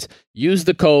need, guys. Use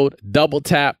the code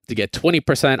DOUBLETAP to get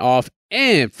 20% off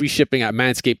and free shipping at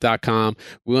manscaped.com.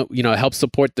 It helps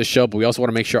support the show, but we also want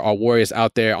to make sure our warriors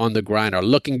out there on the grind are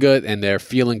looking good and they're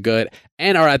feeling good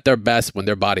and are at their best when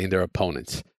they're bodying their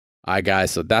opponents. All right, guys,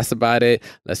 so that's about it.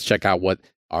 Let's check out what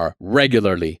our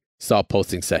regularly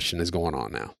self-posting session is going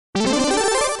on now.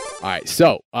 All right,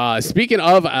 so speaking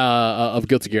of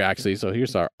Guilty Gear, actually, so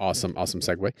here's our awesome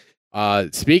segue.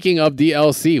 Speaking of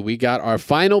DLC, we got our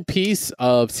final piece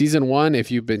of Season 1. If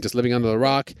you've been just living under the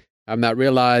rock, I've not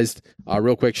realized,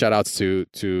 real quick shout-outs to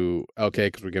LK,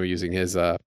 because we're going to be using his...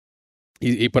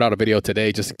 He put out a video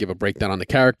today just to give a breakdown on the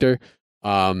character.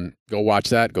 Go watch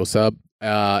that, go sub.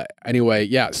 Anyway,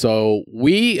 yeah, so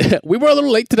we were a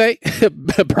little late today.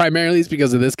 Primarily it's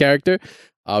because of this character.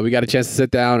 We got a chance to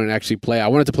sit down and actually play. I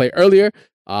wanted to play earlier.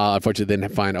 Unfortunately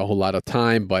didn't find a whole lot of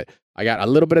time, but I got a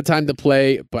little bit of time to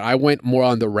play, but I went more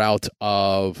on the route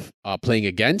of playing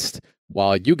against,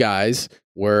 while you guys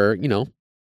were,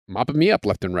 mopping me up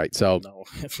left and right. So no,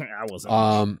 I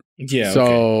wasn't. Yeah.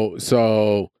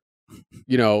 So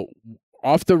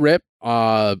off the rip,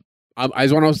 I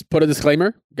just want to put a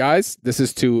disclaimer, guys. This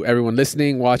is to everyone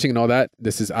listening, watching, and all that.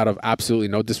 This is out of absolutely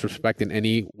no disrespect in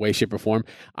any way, shape, or form.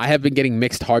 I have been getting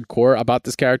mixed hardcore about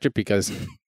this character because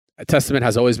Testament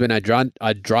has always been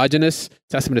androgynous.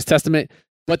 Testament is Testament,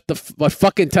 but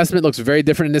fucking Testament looks very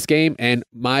different in this game. And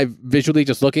my visually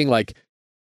just looking like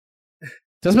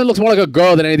Testament looks more like a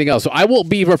girl than anything else. So I will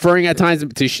be referring at times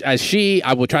to as she.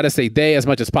 I will try to say they as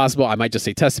much as possible. I might just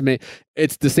say Testament.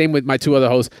 It's the same with my two other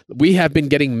hosts. We have been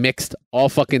getting mixed all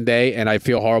fucking day, and I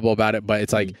feel horrible about it. But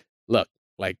it's like, look,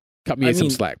 like cut me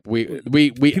some slack. I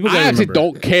actually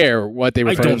don't care what they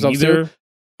refer themselves to.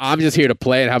 I'm just here to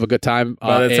play and have a good time.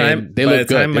 By the time they look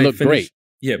good, they look great.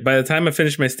 Yeah, by the time I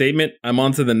finish my statement, I'm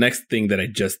on to the next thing that I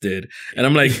just did. And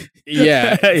I'm like,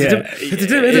 yeah,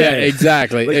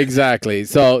 exactly.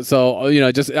 So,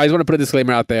 I just want to put a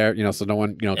disclaimer out there, so no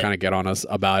one, kind of get on us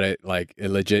about it. Like,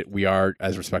 legit, we are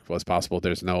as respectful as possible.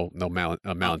 There's no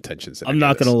malintentions. I'm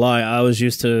not going to lie. I was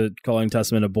used to calling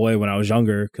Testament a boy when I was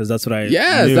younger because that's what I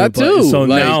knew. That too. So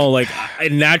now,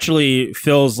 it naturally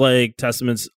feels like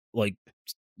Testament's,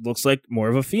 looks like more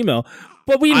of a female.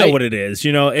 But we know what it is,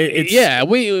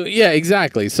 it's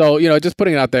exactly. So, just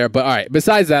putting it out there. But all right,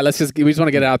 besides that, we just want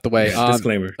to get it out the way.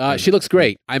 Disclaimer. She looks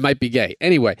great. I might be gay.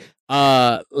 Anyway,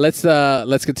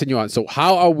 let's continue on. So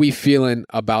how are we feeling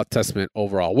about Testament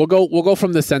overall? We'll go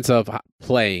from the sense of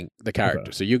playing the character.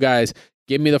 Okay. So you guys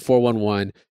give me the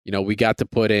 411. We got to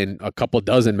put in a couple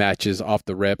dozen matches off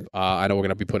the rip. I know we're going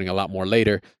to be putting a lot more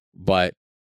later, but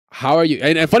how are you?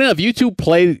 And funny enough, you two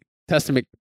play Testament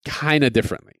kind of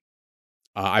differently.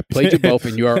 I played you both,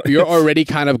 and you're already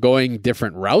kind of going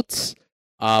different routes.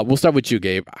 We'll start with you,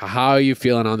 Gabe. How are you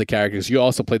feeling on the characters? You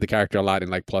also played the character a lot in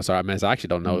Plus RMS. I actually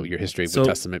don't know your history with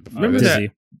Testament before. Remember this.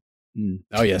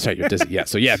 Oh yeah, that's right. You're dizzy. Yeah.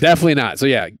 So yeah, definitely not. So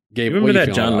yeah, Gabe. Remember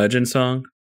that John Legend song?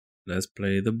 Let's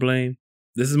play the blame.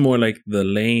 This is more like the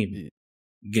lame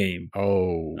game.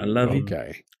 Oh, I love you.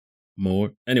 Okay.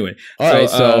 More. Anyway. All right.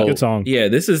 So good song. Yeah,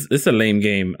 this is a lame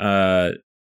game. There's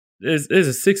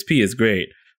a 6P is great.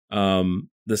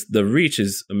 The reach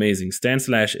is amazing. Stand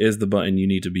slash is the button you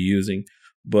need to be using.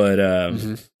 But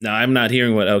now I'm not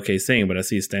hearing what LK is saying, but I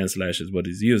see stand slash is what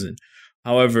he's using.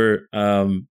 However,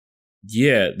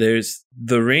 there's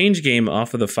the range game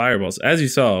off of the fireballs. As you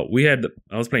saw,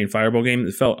 I was playing fireball game.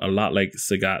 It felt a lot like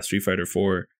Sagat Street Fighter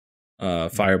 4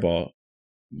 fireball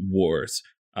wars.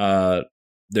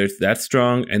 That's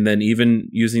strong, and then even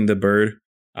using the bird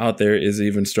out there is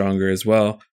even stronger as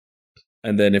well.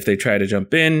 And then if they try to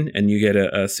jump in and you get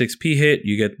a 6P hit,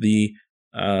 you get the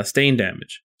stain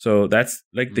damage. So that's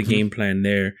like the game plan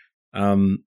there.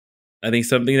 I think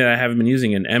something that I haven't been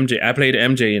using in MJ, I played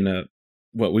MJ in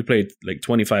we played like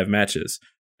 25 matches,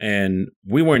 and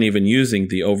we weren't even using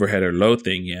the overhead or low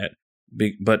thing yet.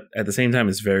 But at the same time,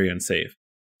 it's very unsafe.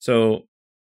 So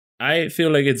I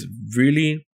feel like it's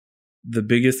really the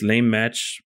biggest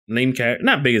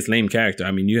not biggest lame character.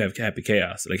 I mean, you have Happy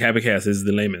Chaos. Like, Happy Chaos is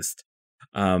the lamest.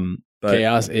 But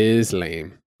Chaos is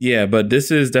lame. Yeah, but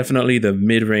this is definitely the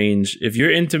mid-range. If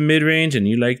you're into mid-range and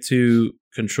you like to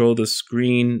control the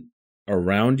screen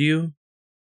around you,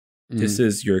 this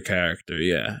is your character.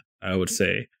 Yeah, I would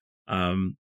say.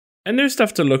 And there's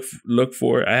stuff to look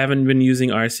for. I haven't been using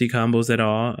RC combos at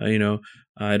all.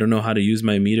 I don't know how to use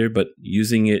my meter, but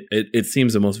using it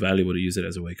seems the most valuable to use it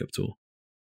as a wake up tool.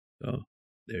 So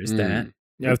there's that.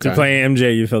 After playing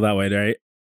MJ, you feel that way, right?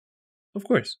 Of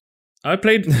course. I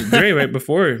played Gray right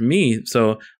before me,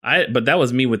 but that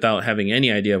was me without having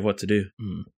any idea of what to do.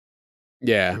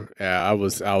 Yeah, I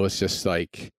was just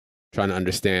like trying to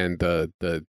understand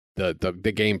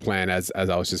the game plan as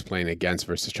I was just playing against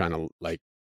versus trying to like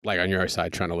on your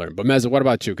side trying to learn. But Meza, what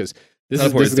about you? Because this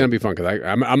is gonna be fun because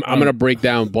I'm gonna break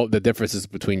down both the differences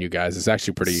between you guys. It's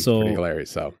actually pretty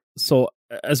hilarious. So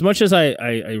as much as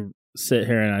I sit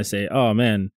here and I say, oh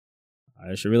man,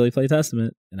 I should really play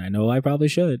Testament, and I know I probably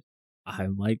should.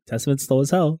 I'm like, Testament's slow as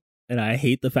hell, and I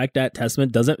hate the fact that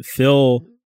Testament doesn't feel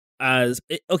as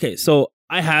okay. So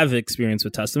I have experience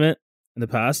with Testament in the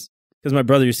past because my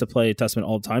brother used to play Testament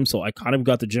all the time, so I kind of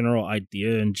got the general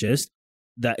idea and gist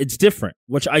that it's different,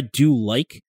 which I do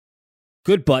like.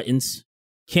 Good buttons.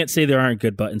 Can't say there aren't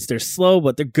good buttons. They're slow,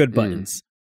 but they're good buttons.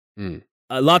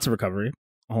 Lots of recovery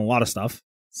on a lot of stuff.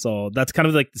 So that's kind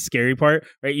of like the scary part,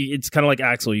 right? It's kind of like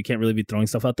Axel. You can't really be throwing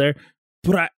stuff out there.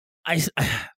 But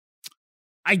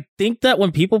I think that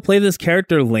when people play this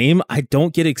character lame, I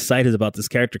don't get excited about this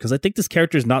character because I think this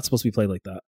character is not supposed to be played like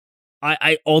that.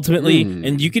 I ultimately,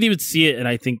 and you can even see it, and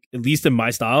I think, at least in my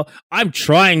style, I'm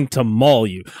trying to maul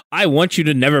you. I want you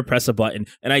to never press a button,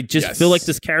 and I just feel like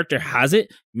this character has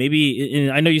it. Maybe,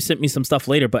 and I know you sent me some stuff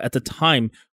later, but at the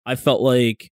time, I felt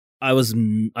like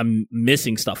I'm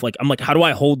missing stuff. Like, I'm like, how do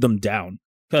I hold them down?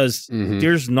 Because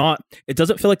there's not, it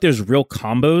doesn't feel like there's real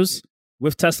combos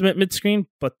with Testament mid-screen,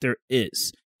 but there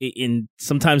is.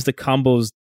 Sometimes the combos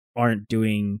aren't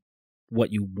doing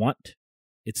what you want.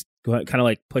 It's kind of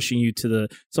like pushing you to the...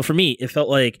 So for me, it felt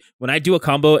like when I do a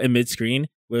combo in mid-screen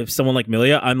with someone like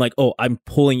Milia, I'm like, oh, I'm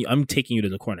taking you to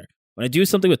the corner. When I do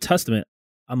something with Testament,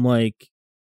 I'm like,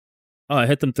 oh, I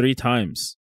hit them 3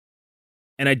 times.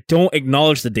 And I don't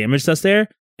acknowledge the damage that's there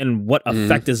and what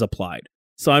effect is applied.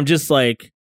 So I'm just like,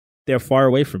 they're far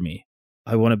away from me.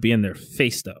 I want to be in their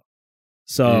face, though.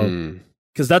 So,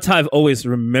 because that's how I've always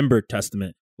remembered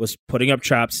Testament, was putting up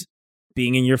traps,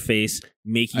 being in your face,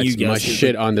 making you guess as much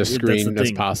shit on the screen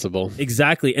as possible.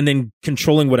 Exactly. And then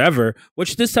controlling whatever,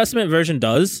 which this Testament version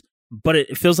does, but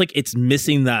it feels like it's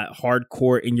missing that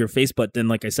hardcore in your face. But then,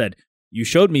 like I said, you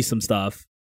showed me some stuff,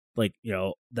 like,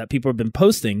 that people have been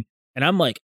posting, and I'm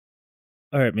like,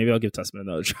 all right, maybe I'll give Testament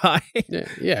another try.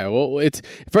 yeah. Well, it's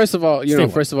first of all,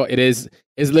 it is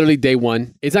literally day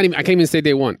one. It's not even. I can't even say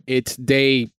day one. It's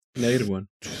day -1.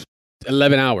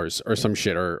 11 hours or some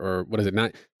shit, or what is it?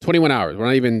 Not 21 hours. We're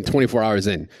not even 24 hours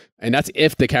in, and that's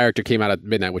if the character came out at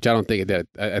midnight, which I don't think it did.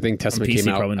 I think Testament came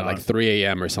out at like 3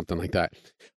 a.m. or something like that.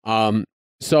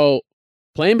 So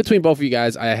playing between both of you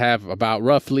guys, I have about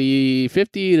roughly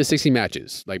 50 to 60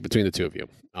 matches, like between the two of you,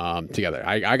 together.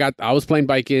 I was playing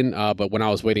Biking, but when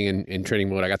I was waiting in training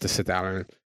mode, I got to sit down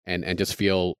and just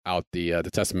feel out the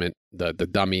Testament, the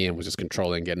dummy, and was just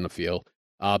controlling, getting the feel.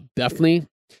 Definitely.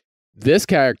 This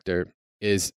character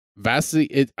is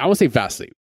vastly. I won't say vastly.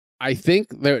 I think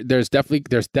there's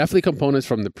definitely components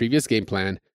from the previous game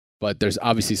plan, but there's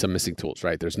obviously some missing tools,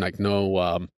 right? There's like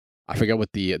no. I forget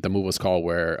what the move was called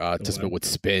where Testament would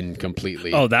spin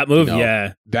completely. Oh, that move,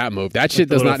 yeah. That move. That shit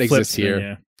does not exist spin,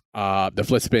 here. Yeah. The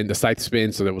flip spin, the scythe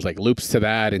spin, so there was like loops to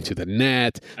that into the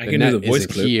net. I can do the voice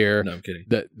clip here. No, I'm kidding.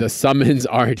 The summons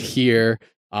aren't here.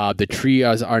 The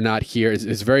trios are not here.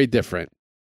 It's very different.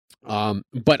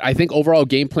 But I think overall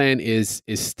game plan is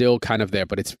still kind of there,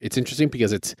 but it's interesting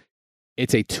because it's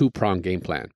a 2-pronged game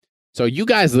plan. So you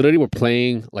guys literally were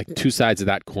playing like two sides of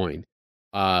that coin.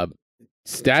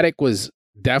 Static was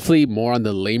definitely more on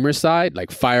the lamer side,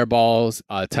 like fireballs,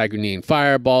 Tigerine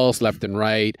fireballs left and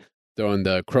right, throwing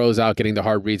the crows out, getting the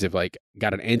hard reads. If like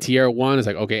got an anti-air one, it's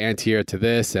like, okay, anti-air to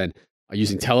this, and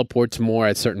using teleports more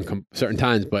at certain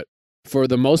times. But for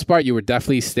the most part, you were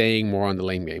definitely staying more on the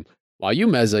lane game. While you,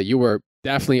 Meza, you were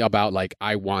definitely about like,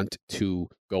 I want to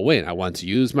go in. I want to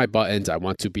use my buttons. I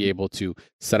want to be able to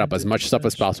set up as much stuff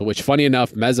as possible, which funny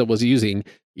enough, Meza was using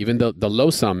even the low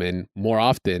summon more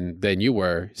often than you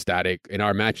were, Static, in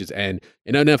our matches. And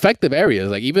in an effective areas,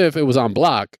 like even if it was on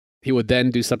block, he would then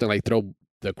do something like throw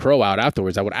the crow out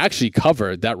afterwards. I would actually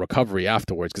cover that recovery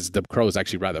afterwards because the crow is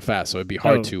actually rather fast. So it'd be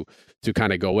hard to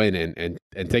kind of go in and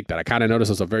take that. I kind of noticed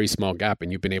there's a very small gap,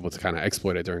 and you've been able to kind of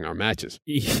exploit it during our matches.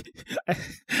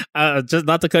 Just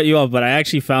not to cut you off, but I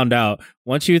actually found out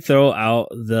once you throw out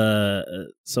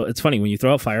so it's funny when you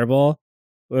throw out Fireball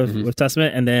with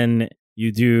Testament, and then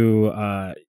you do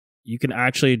you can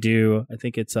actually do, I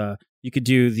think it's you could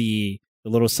do the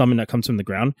little summon that comes from the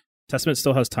ground. Testament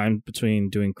still has time between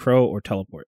doing Crow or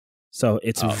Teleport. So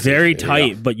it's very there you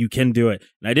tight, go. but you can do it.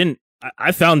 And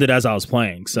I found it as I was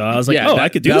playing. So I was like, I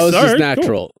could do that this. was All just right,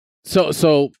 natural.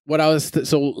 So what I was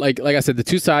like I said, the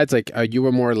two sides, like you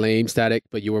were more lame static,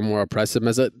 but you were more oppressive.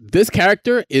 This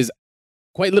character is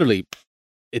quite literally,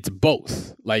 it's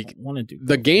both. Like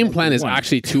the game plan is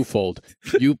actually twofold.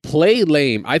 You play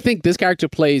lame. I think this character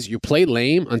you play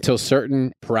lame until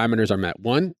certain parameters are met.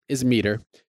 One is meter,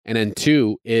 and then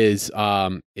two is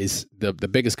the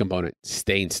biggest component,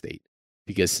 staying state.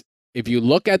 Because if you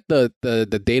look at the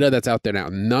data that's out there now,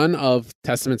 none of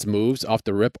Testament's moves off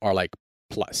the rip are like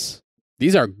plus.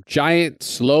 These are giant,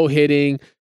 slow hitting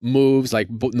moves, like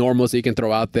normals that you can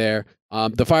throw out there.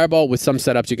 The fireball, with some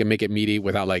setups, you can make it meaty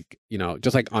without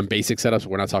just like on basic setups.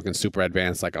 We're not talking super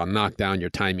advanced, like on knockdown, you're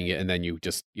timing it, and then you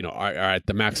just, are at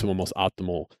the maximum, most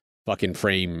optimal fucking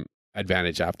frame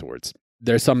advantage afterwards.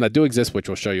 There's some that do exist, which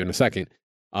we'll show you in a second.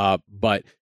 But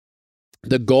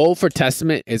the goal for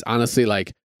Testament is honestly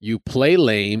like you play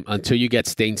lame until you get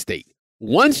stain state.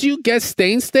 Once you get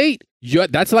stain state,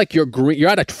 that's like you're green. You're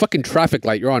at a fucking traffic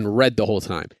light. You're on red the whole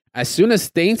time. As soon as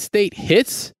stain state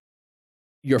hits,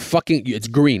 it's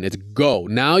green. It's go.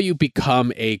 Now you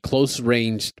become a close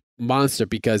ranged monster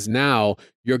because now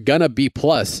you're gonna be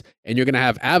plus and you're gonna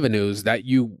have avenues that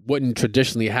you wouldn't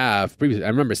traditionally have previously. I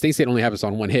remember stain state only happens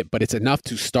on one hit, but it's enough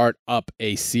to start up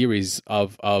a series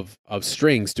of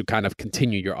strings to kind of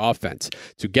continue your offense,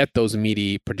 to get those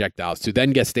meaty projectiles, to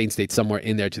then get stain state somewhere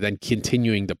in there, to then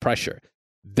continuing the pressure.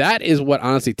 That is what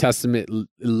honestly Testament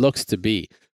looks to be.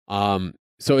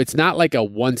 So it's not like a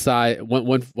one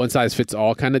size fits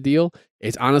all kind of deal.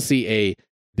 It's honestly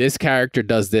this character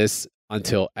does this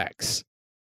until X.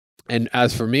 And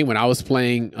as for me, when I was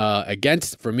playing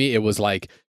for me, it was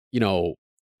like, the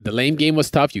lane game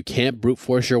was tough. You can't brute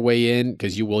force your way in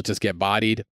because you will just get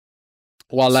bodied.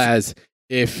 While as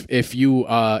if you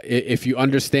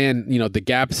understand, the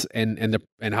gaps and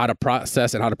how to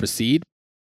process and how to proceed,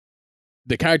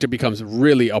 the character becomes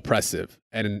really oppressive.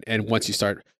 And once you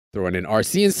start throwing in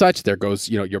RC and such, there goes,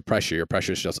 your pressure. Your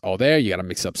pressure is just all there. You got to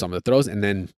mix up some of the throws. And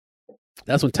then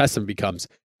that's when Testament becomes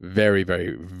very,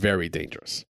 very, very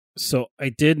dangerous. So I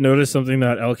did notice something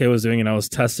that LK was doing, and I was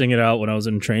testing it out when I was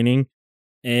in training.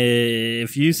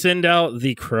 If you send out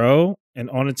the Crow and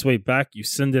on its way back, you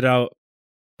send it out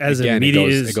as immediate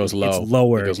as it goes low. It's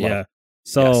lower. It goes low. Yeah.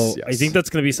 So yes. I think that's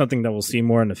going to be something that we'll see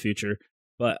more in the future.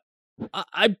 But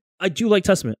I do like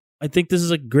Testament. I think this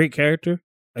is a great character.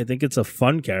 I think it's a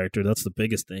fun character. That's the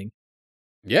biggest thing.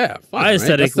 Yeah, fun, I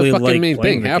aesthetically right? That's the fucking like main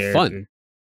thing. Have character. fun.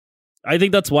 I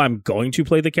think that's why I'm going to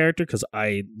play the character, because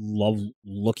I love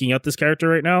looking at this character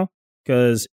right now,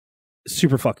 because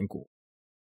super fucking cool.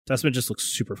 Testament just looks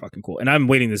super fucking cool, and I'm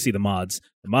waiting to see the mods.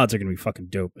 The mods are going to be fucking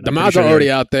dope. The mods are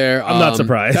already out there. I'm not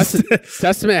surprised.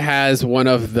 Testament has one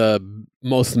of the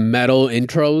most metal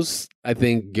intros I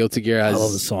think Guilty Gear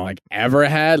has ever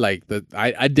had. Like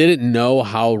I didn't know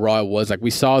how raw it was. Like we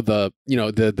saw the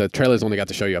trailers only got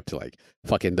to show you up to like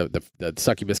fucking the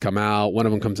succubus come out. One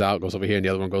of them comes out, goes over here, and the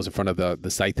other one goes in front of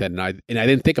the scythe head. And I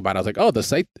didn't think about it. I was like, oh, the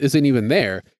scythe isn't even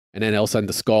there. And then all of a sudden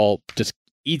the skull just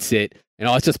eats it, and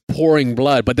it's just pouring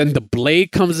blood. But then the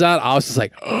blade comes out. I was just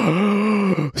like,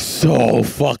 oh, so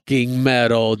fucking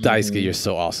metal. Daisuke, you're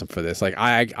so awesome for this. Like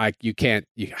I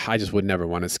just would never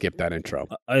want to skip that intro.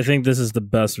 I think this is the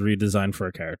best redesign for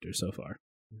a character so far.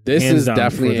 This Hands is down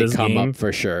definitely for a this come game. up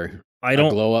for sure. I don't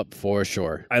a glow up for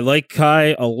sure. I like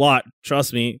Kai a lot,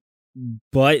 trust me,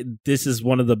 but this is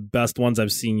one of the best ones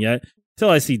I've seen yet. Till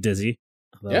I see Dizzy.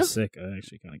 That was sick. I'm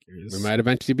actually kind of curious. We might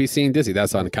eventually be seeing Dizzy.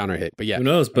 That's on a counter hit, but yeah. Who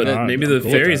knows? But maybe the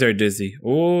fairies are Dizzy.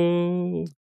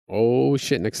 Oh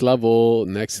shit! Next level.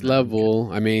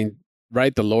 I mean,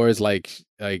 right? The lore is like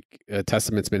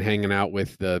Testament's been hanging out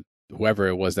with the whoever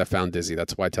it was that found Dizzy.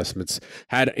 That's why Testament's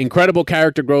had incredible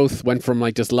character growth. Went from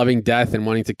like just loving death and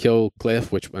wanting to kill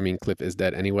Cliff, which I mean, Cliff is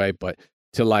dead anyway, but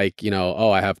to like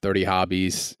I have 30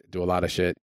 hobbies, do a lot of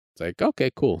shit. It's like okay,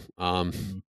 cool.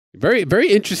 Very, very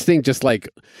interesting, just like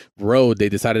road they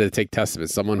decided to take Testament.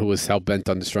 Someone who was hell-bent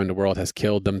on destroying the world has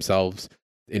killed themselves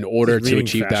in order to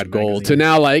achieve that goal. Magazines. To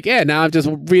now, now I'm just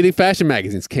reading fashion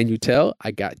magazines. Can you tell?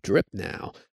 I got drip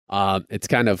now. It's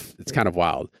kind of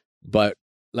wild. But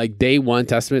like day one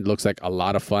Testament looks like a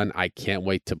lot of fun. I can't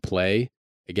wait to play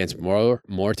against more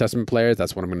Testament players.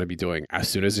 That's what I'm going to be doing as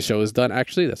soon as the show is done.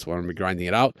 Actually, that's what I'm going to be grinding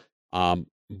it out.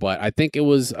 But I think it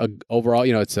was overall,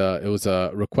 it was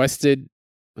a requested.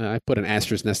 I put an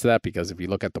asterisk next to that because if you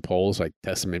look at the polls, like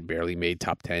Testament barely made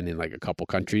top 10 in like a couple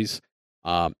countries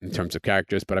in terms of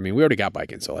characters. But I mean, we already got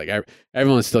Biking, so like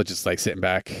everyone's still just like sitting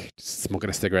back, just smoking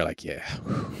a cigarette, like, yeah,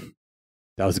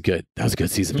 That was good. That was a good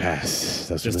season pass.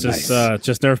 That was Just really nice.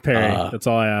 just nerf Perry. That's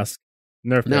all I ask.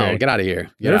 Nerf Perry. No, get out of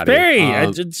here. Nerf Perry.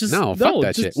 Fuck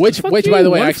that shit. Which, by the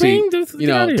way, actually,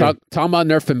 talking about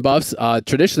nerf and buffs.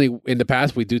 Traditionally, in the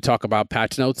past, we do talk about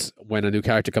patch notes when a new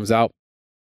character comes out.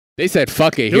 They said,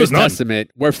 "Fuck it. Here's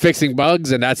Testament. We're fixing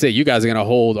bugs, and that's it. You guys are gonna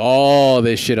hold all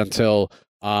this shit until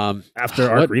after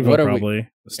Arc Revo, probably.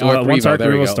 Once Arc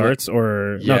Revo starts,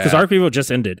 or no, because Arc Revo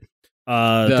just ended.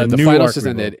 The new finals Arc just Revo.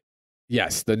 ended.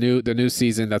 Yes, the new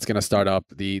season that's gonna start up.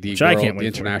 The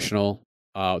international.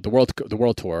 The world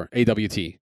tour,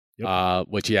 AWT,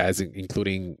 which is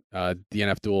including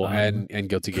DNF Duel and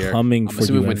Guilty Gear. Coming I'm for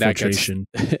assuming you, when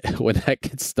that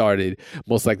gets started,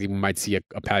 most likely we might see a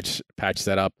patch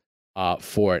set up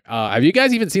for it. Have you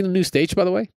guys even seen the new stage? By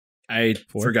the way, I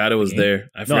forgot it was there.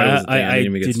 I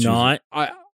did not.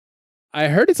 I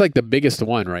heard it's like the biggest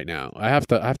one right now. I have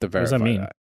to verify what does that mean?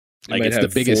 that. Like it's the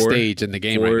biggest stage in the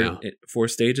game right now. 4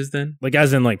 stages then? Like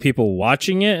as in like people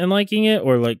watching it and liking it,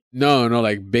 or like no,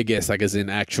 like biggest, like as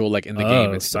in actual, like in the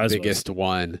game, it's the biggest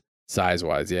one size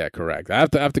wise. Yeah, correct. I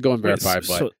have to go and verify,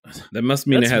 but that must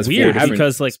mean it has weird 4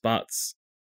 because like spots.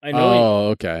 I know. Oh,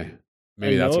 okay.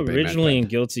 Maybe that's what they originally meant in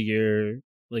Guilty Gear,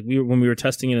 like when we were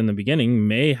testing it in the beginning,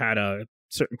 May had a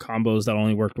certain combos that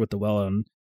only worked with the well and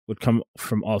would come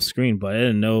from off screen, but I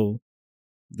didn't know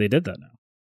they did that now.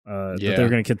 That they're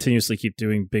going to continuously keep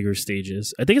doing bigger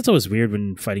stages. I think it's always weird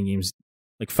when fighting games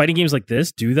like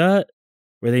this do that,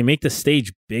 where they make the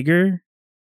stage bigger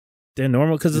than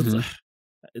normal because we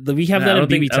have that in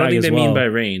BB Tag as well. I don't think they mean by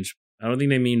range. I don't think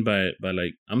they mean by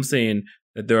like. I'm saying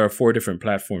that there are 4 different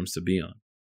platforms to be on.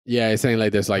 Yeah, it's saying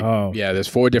like there's like there's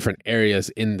 4 different areas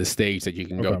in the stage that you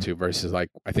can go to versus like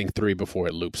I think 3 before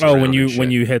it loops. Oh, when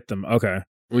you hit them, okay.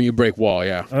 When you break wall,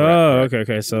 yeah. Correct.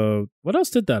 Okay. So what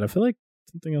else did that? I feel like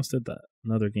something else did that.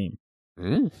 Another game.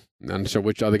 Not sure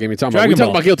which other game you're talking about. We're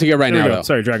talking about Guilty Gear right now, though.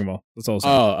 Sorry, Dragon Ball. That's all.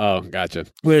 Oh, gotcha.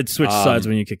 We'd switch sides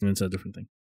when you kick them into a different thing.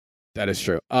 That is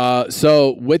true.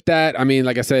 So with that, I mean,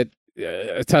 like I said,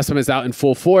 Testament's out in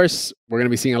full force. We're going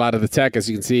to be seeing a lot of the tech, as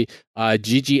you can see.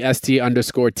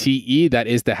 GGST_TE. That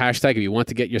is the hashtag if you want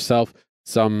to get yourself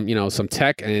some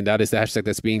tech, and that is the hashtag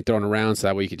that's being thrown around. So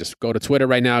that way you can just go to Twitter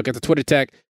right now, get the Twitter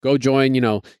tech, go join,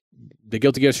 the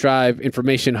Guilty Gear Strive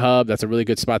Information Hub. That's a really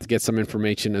good spot to get some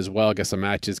information as well, get some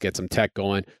matches, get some tech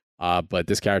going. But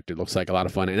this character looks like a lot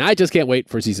of fun, and I just can't wait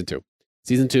for Season 2.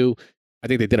 Season 2, I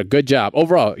think they did a good job.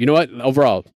 Overall, you know what?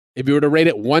 Overall, if you were to rate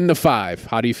it 1 to 5,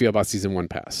 how do you feel about Season 1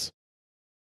 pass?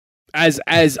 As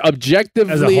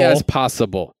objectively as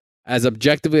possible. As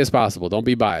objectively as possible. Don't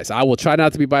be biased. I will try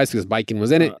not to be biased because Biking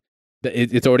was in it.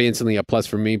 It's already instantly a plus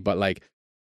for me, but like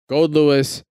Gold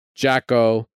Lewis,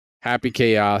 Jacko, Happy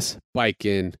Chaos,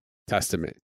 Bikin,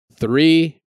 Testament.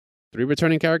 3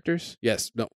 returning characters?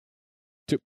 Yes. No.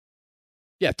 2.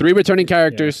 Yeah, 3 returning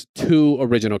characters, 2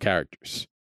 original characters.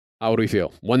 How would we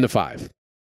feel? 1 to 5.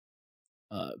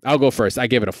 I'll go first. I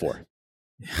gave it a 4.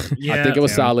 I think it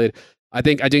was solid. I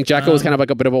think Jacko was kind of like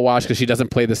a bit of a wash because she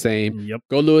doesn't play the same. Yep.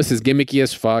 Go Lewis is gimmicky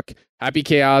as fuck. Happy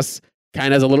Chaos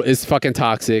kind of is fucking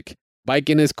toxic.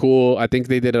 Biking is cool. I think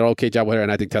they did an okay job with her,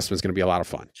 and I think Testament's going to be a lot of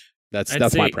fun.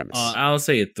 That's my premise. I'll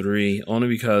say a 3, only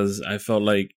because I felt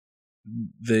like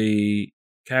the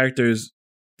characters,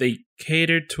 they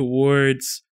catered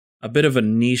towards a bit of a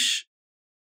niche,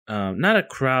 not a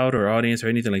crowd or audience or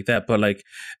anything like that, but like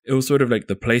it was sort of like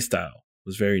the play style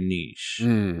was very niche.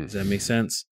 Does that make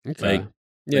sense? Okay.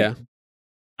 Like,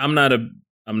 I'm not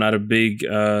a big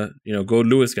Gold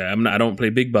Lewis guy. I don't play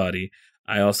big body.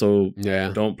 I also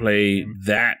don't play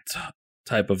that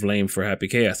type of lame for Happy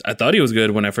Chaos. I thought he was good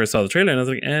when I first saw the trailer, and I was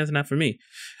like, it's not for me.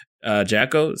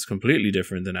 Jacko is completely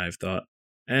different than I've thought.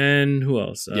 And who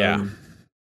else?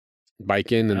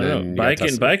 Bikin, and then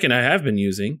Bikin I have been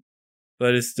using,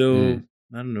 but it's still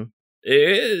I don't know.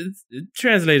 It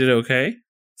translated okay,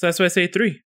 so that's why I say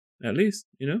 3 at least.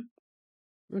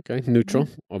 Okay, neutral.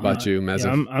 What about you, Mezza?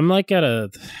 Yeah, I'm like at a.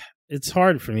 It's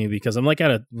hard for me because I'm like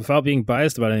at a, without being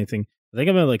biased about anything, I think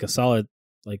I'm at like a solid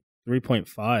like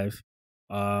 3.5.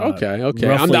 Okay. Roughly.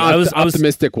 I'm the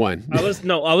optimistic one. I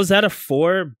was at a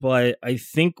 4, but I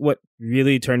think what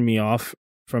really turned me off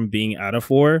from being at a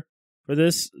 4 for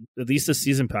this, at least this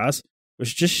season pass,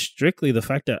 was just strictly the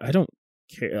fact that I don't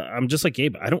care. I'm just like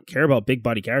Gabe. I don't care about big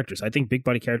body characters. I think big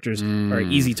body characters are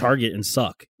an easy target and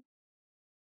suck.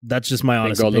 That's just my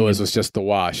honest opinion. Lewis was just the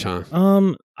wash, huh?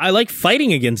 I like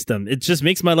fighting against them. It just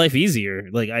makes my life easier.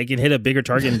 Like I can hit a bigger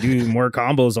target and do more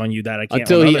combos on you that I can't.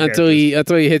 Until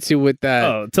he hits you with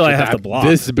that. Until I have to block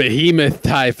this behemoth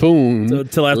typhoon.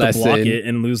 Until I have to block it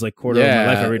and lose like quarter of my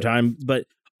life every time. But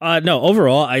no,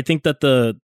 overall, I think that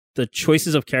the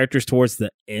choices of characters towards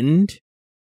the end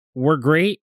were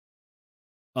great.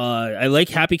 I like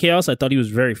Happy Chaos. I thought he was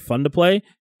very fun to play,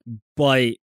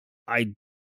 but I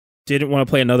didn't want to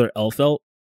play another Elfelt.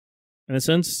 In a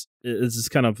sense, it's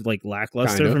just kind of like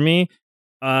lackluster for me.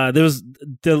 There was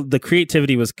the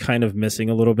creativity was kind of missing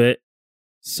a little bit.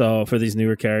 So for these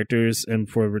newer characters and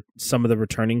for some of the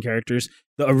returning characters,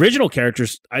 the original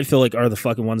characters I feel like are the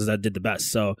fucking ones that did the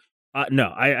best. So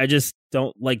no, I just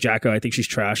don't like Jacko. I think she's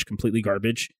trash, completely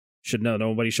garbage.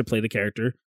 Nobody should play the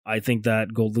character. I think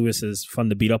that Gold Lewis is fun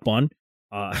to beat up on.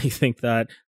 I think that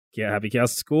Happy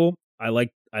Chaos is cool. I like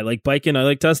Biken. I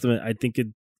like Testament. I think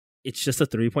it's just a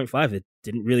 3.5. It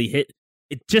didn't really hit.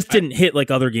 It just didn't hit like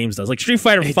other games does. Like Street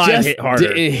Fighter 5 hit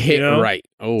harder. It hit right.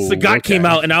 Oh, Sagat came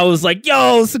out and I was like,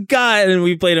 "Yo, Sagat!" And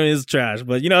we played him as trash.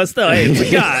 But still, hey,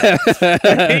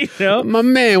 Sagat. My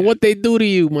man, what they do to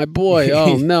you, my boy?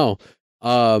 Oh no.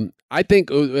 I think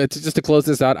just to close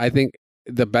this out, I think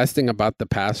the best thing about the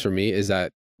past for me is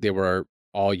that they were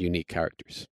all unique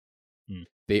characters.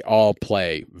 They all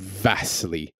play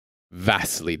vastly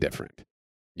different.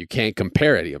 You can't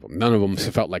compare any of them. None of them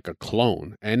felt like a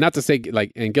clone. And not to say,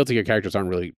 like, and Guilty Gear characters aren't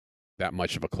really that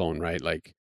much of a clone, right?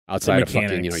 Like, outside of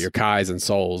fucking, your Kais and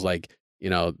Souls, like,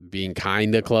 being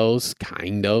kind of close,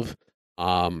 kind of.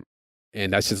 And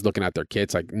that's just looking at their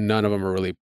kits. Like, none of them are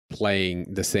really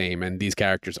playing the same. And these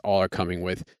characters all are coming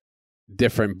with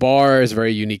different bars,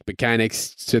 very unique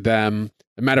mechanics to them.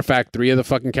 As a matter of fact, 3 of the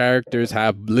fucking characters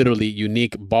have literally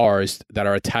unique bars that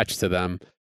are attached to them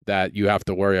that you have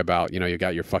to worry about. You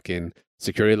got your fucking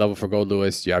security level for Gold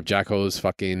Lewis, you have Jacko's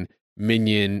fucking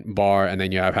minion bar, and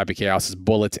then you have Happy Chaos's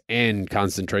bullets and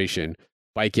concentration.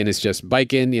 Biken is just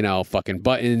Biken, fucking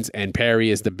buttons, and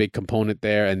parry is the big component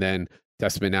there, and then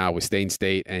Testament now with Stain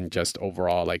State and just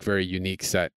overall like very unique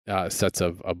sets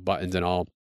of buttons and all.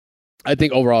 I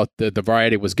think overall the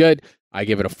variety was good. I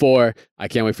give it a 4. I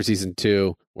can't wait for season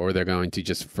 2 where they're going to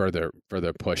just further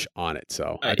push on it.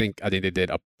 So I think they did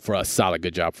for a solid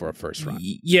good job for a first run.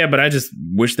 Yeah, but I just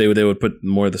wish they would put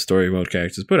more of the story mode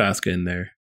characters. Put Asuka in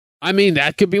there. I mean,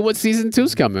 that could be what season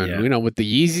 2's coming. Yeah. With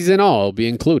the Yeezys and all, it'll be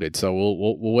included. So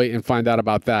we'll wait and find out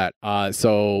about that.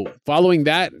 So following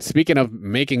that, speaking of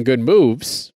making good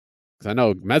moves, because I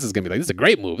know Mez is gonna be like, "This is a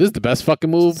great move. This is the best fucking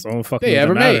move they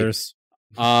ever made."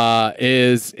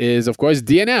 Is of course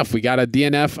DNF. We got a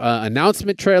DNF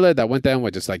announcement trailer that went down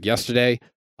just like yesterday.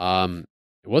 It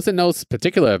wasn't no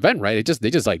particular event, right? They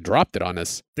just like dropped it on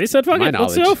us. They said, "Fuck it,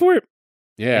 let's go for it."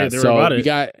 Yeah,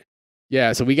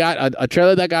 so we got a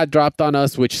trailer that got dropped on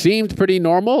us, which seemed pretty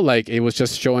normal. Like it was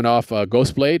just showing off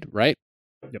Ghostblade, right?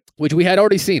 Yep. Which we had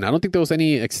already seen. I don't think there was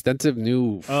any extensive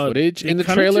new footage in the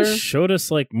trailer. Just showed us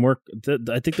like more.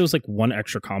 I think there was like one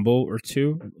extra combo or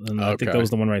 2, and I think that was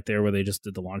the one right there where they just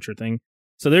did the launcher thing.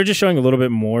 So they're just showing a little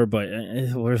bit more, but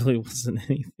it really wasn't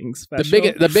anything special.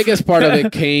 The biggest part of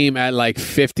it came at like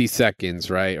 50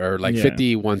 seconds, right, or like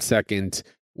 51 seconds,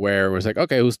 where it was like,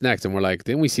 okay, who's next? And we're like,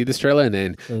 didn't we see this trailer? And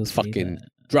then fucking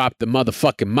drop the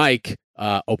motherfucking mic.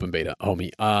 Open beta,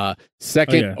 homie.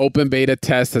 Second open beta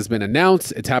test has been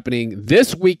announced. It's happening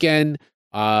this weekend.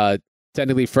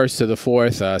 Technically first to the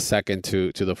 4th, second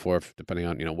to the 4th, depending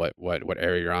on what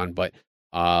area you're on. But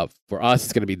for us,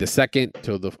 it's going to be the 2nd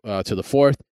to the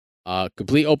 4th.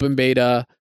 Complete open beta.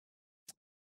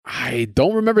 I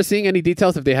don't remember seeing any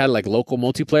details if they had like local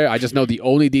multiplayer. I just know the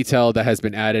only detail that has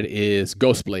been added is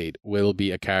Ghostblade will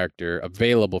be a character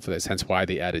available for this. Hence why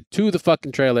they added to the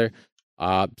fucking trailer.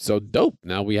 So dope.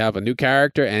 Now we have a new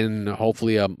character and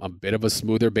hopefully a bit of a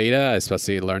smoother beta,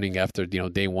 especially learning after,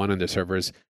 day 1 and the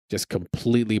servers just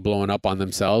completely blowing up on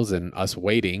themselves and us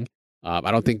waiting.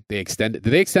 I don't think they extended.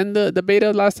 Did they extend the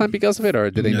beta last time because of it, or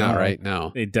did they not? Right?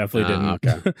 No, they definitely didn't.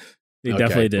 Okay. They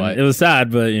definitely didn't. It was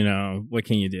sad, but what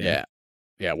can you do? Yeah.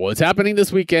 Yeah, well, it's happening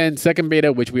this weekend, second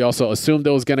beta, which we also assumed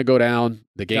it was going to go down.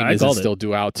 The game isn't still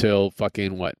due out till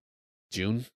fucking what,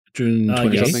 June? June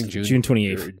 28th. June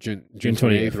 28th. June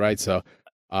 28th, right? So,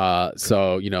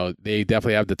 they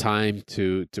definitely have the time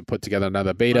to put together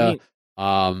another beta.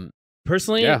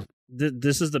 Personally,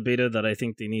 this is the beta that I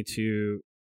think they need to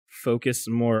focus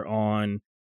more on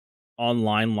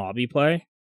online lobby play,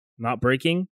 not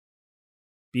breaking.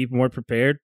 Be more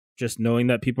prepared, just knowing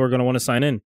that people are going to want to sign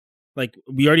in. Like,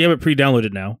 we already have it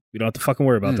pre-downloaded now. We don't have to fucking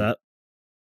worry about that.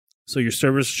 So your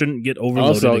servers shouldn't get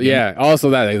overloaded. Also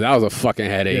that was a fucking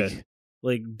headache. Yeah.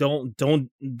 Like, don't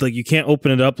like, you can't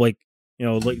open it up like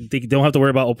they don't have to worry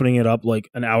about opening it up like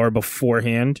an hour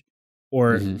beforehand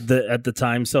or at the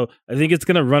time. So I think it's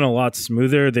gonna run a lot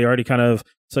smoother. They already kind of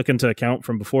took into account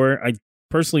from before. I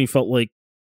personally felt like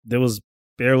there was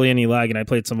barely any lag, and I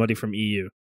played somebody from EU.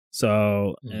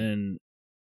 So and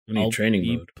We need training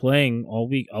mode. Playing all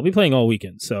week. I'll be playing all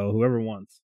weekend. So whoever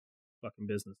wants, fucking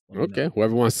business. Okay,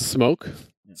 whoever wants to smoke.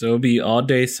 So it'll be all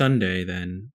day Sunday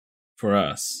then for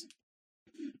us.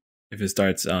 If it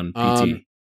starts on PT.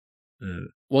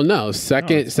 Well, no,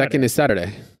 second is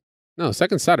Saturday. No,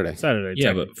 second Saturday.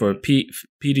 Yeah, but for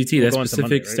PDT, that's Pacific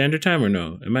Monday, right? Standard Time or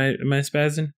no? Am I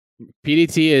spazzing?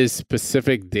 PDT is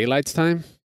Pacific Daylight Time.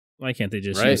 Why can't they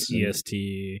just use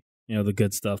EST? The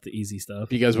good stuff, the easy stuff.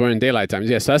 Because we're in daylight time.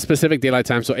 Yeah, so that's Pacific Daylight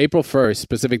Time. So April 1st,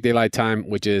 Pacific Daylight Time,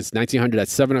 which is 1900 at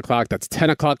 7 o'clock. That's 10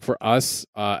 o'clock for us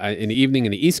in the evening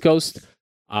in the East Coast.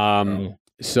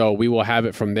 So we will have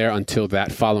it from there until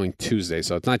that following Tuesday.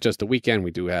 So it's not just the weekend.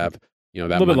 We do have,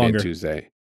 that Monday and Tuesday.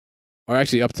 Or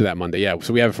actually up to that Monday. Yeah,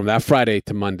 so we have it from that Friday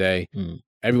to Monday.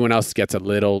 Everyone else gets a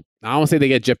little, I don't say they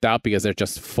get gypped out because they're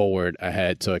just forward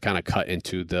ahead. So it kind of cut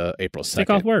into the April 2nd. Take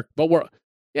off work. But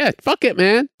fuck it,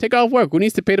 man. Take off work. Who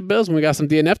needs to pay the bills when we got some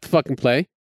DNF to fucking play?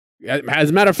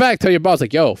 As a matter of fact, tell your boss,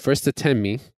 like, yo, first attend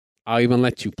me. I'll even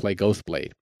let you play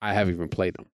Ghostblade. I haven't even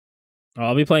played them.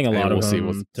 I'll be playing a lot of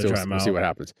them to try them out. We'll see what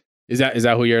happens. Is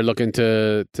that who you're looking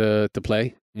to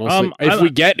play? Mostly,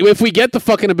 if we get the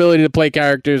fucking ability to play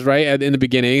characters right in the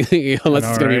beginning, unless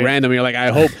it's gonna be random, you're like, I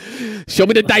hope, show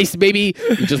me the dice, baby.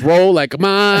 You just roll like, come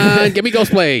on, give me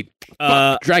Ghostblade.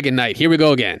 Dragon Knight, here we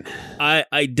go again.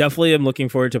 I definitely am looking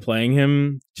forward to playing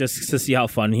him just to see how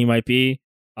fun he might be,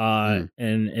 and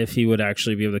if he would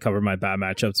actually be able to cover my bad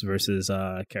matchups versus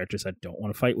characters I don't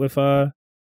want to fight with.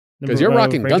 Because you're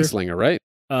rocking Gunslinger, right?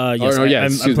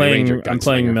 Yes, I'm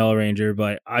playing Mel Ranger,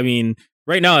 but I mean,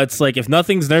 right now it's like if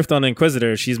nothing's nerfed on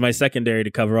Inquisitor, she's my secondary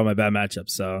to cover all my bad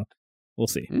matchups. So we'll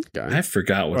see. Okay. I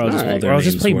forgot what all their names were. I'll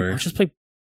just play.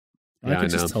 I can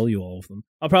just tell you all of them.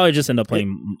 I'll probably just end up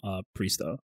playing Priest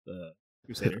though, the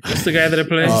Crusader. What's the guy that I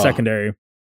play? Secondary.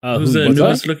 Who's the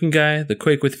newest looking guy? The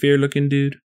Quake with Fear looking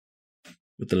dude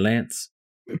with the lance.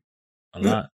 A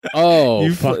lot. Oh,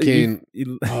 what's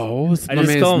my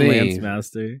man's call him name? Lance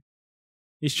Master.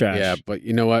 He's trash. Yeah, but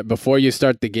you know what? Before you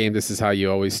start the game, this is how you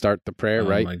always start the prayer,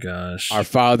 right? Oh my gosh. Our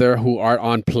Father who art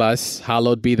on plus,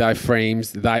 hallowed be thy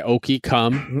frames, thy oki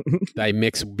come, thy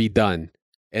mix be done.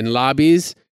 In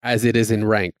lobbies as it is in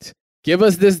ranked. Give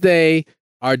us this day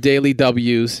our daily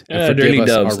W's and forgive us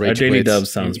our rage Our daily quits.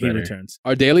 dubs sounds better. Returns.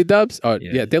 Our daily dubs?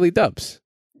 Yeah, daily dubs.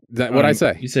 Is that what I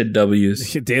say? You said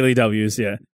W's. Daily W's,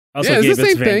 yeah. Also, it's the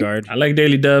same Vanguard. I like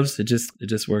daily dubs. It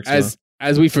just works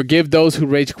as we forgive those who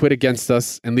rage quit against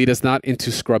us and lead us not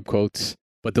into scrub quotes,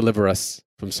 but deliver us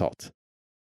from salt.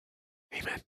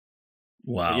 Amen.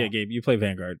 Wow. Yeah, Gabe, you play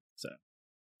Vanguard, so.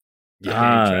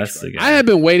 That's the guy. I have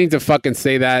been waiting to fucking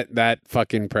say that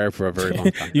fucking prayer for a very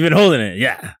long time. You've been holding it,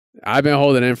 yeah. I've been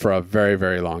holding it for a very,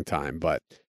 very long time, but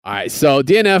all right, so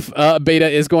DNF beta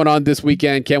is going on this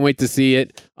weekend. Can't wait to see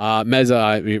it.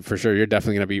 Meza, for sure, you're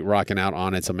definitely going to be rocking out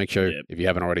on it. So make sure, if you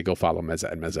haven't already, go follow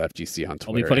Meza at Meza FGC on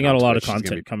Twitter. I'll be putting out a lot of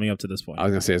content coming up to this point. I was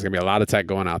going to say, there's going to be a lot of tech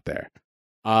going out there.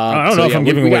 I don't know if I'm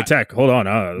giving away tech. Hold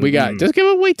on. Just give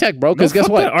away tech, bro. Because guess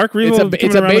what? Arc it's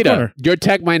a beta. Your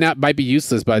tech might be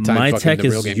useless by the time my fucking tech the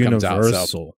real is game comes out.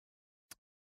 universal.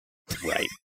 Right.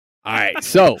 All right.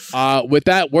 So with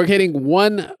that, we're hitting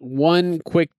one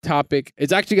quick topic.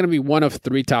 It's actually going to be one of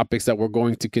three topics that we're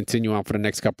going to continue on for the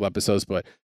next couple episodes. But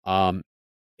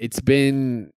it's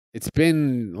been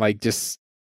like just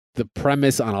the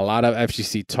premise on a lot of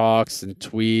FGC talks and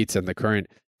tweets and the current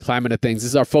climate of things.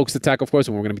 This is our Folks Attack, of course,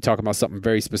 and we're going to be talking about something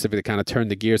very specific to kind of turn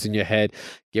the gears in your head,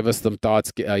 give us some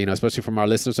thoughts, especially from our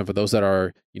listeners, and for those that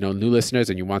are, new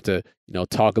listeners and you want to,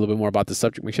 talk a little bit more about the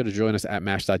subject, make sure to join us at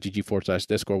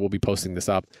mash.gg/Discord. We'll be posting this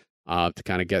up to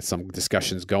kind of get some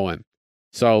discussions going.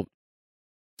 So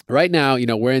right now,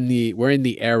 we're in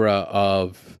the era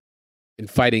of in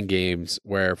fighting games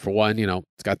where, for one,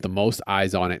 it's got the most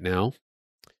eyes on it now.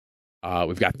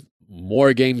 We've got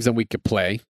more games than we could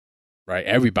play. Right,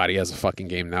 everybody has a fucking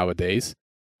game nowadays,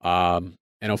 and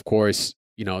of course,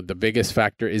 the biggest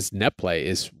factor is Netplay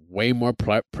is way more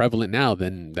prevalent now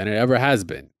than it ever has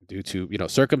been due to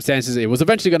circumstances. It was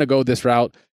eventually going to go this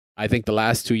route. I think the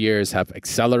last 2 years have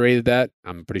accelerated that.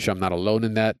 I'm pretty sure I'm not alone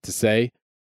in that to say,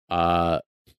 and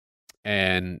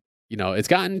it's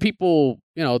gotten people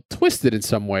twisted in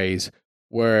some ways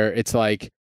where it's like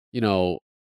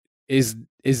is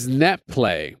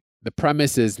Netplay, the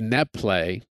premise is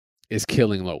Netplay is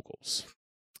killing locals.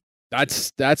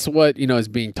 That's what is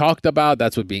being talked about.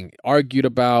 That's what's being argued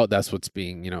about. That's what's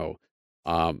being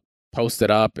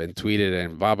posted up and tweeted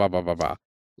and blah blah blah blah blah.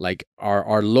 Like,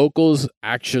 are locals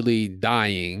actually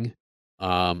dying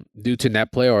due to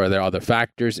Netplay, or are there other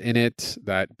factors in it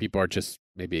that people are just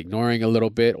maybe ignoring a little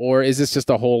bit, or is this just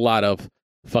a whole lot of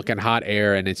fucking hot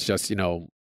air and it's just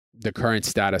the current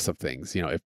status of things.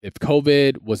 If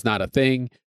COVID was not a thing,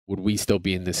 would we still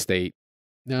be in this state?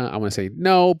 No, I want to say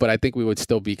no, but I think we would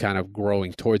still be kind of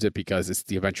growing towards it because it's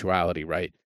the eventuality,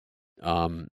 right?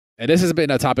 And this has been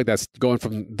a topic that's going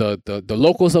from the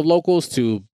locals of locals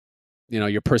to,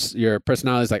 your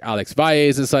personalities like Alex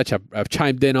Valles and such have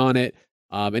chimed in on it.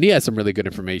 And he has some really good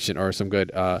information or some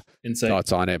good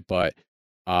thoughts on it. But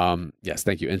yes,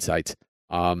 thank you, insights.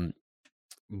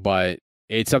 But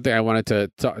it's something I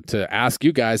wanted to ask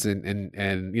you guys and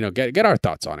get our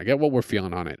thoughts on it, get what we're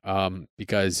feeling on it.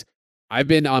 Because I've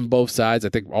been on both sides. I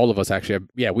think all of us actually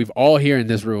have, we've all here in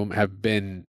this room have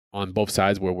been on both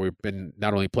sides where we've been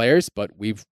not only players, but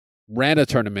we've ran a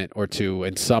tournament or two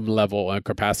in some level of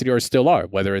capacity or still are,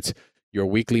 whether it's your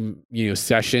weekly,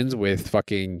 sessions with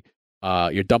fucking,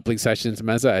 your dumpling sessions,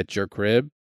 Meza, at your crib.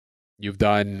 You've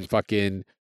done fucking,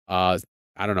 I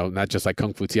don't know, not just like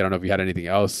Kung Fu Tea. I don't know if you had anything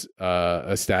else,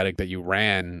 static that you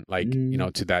ran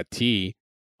to that tea.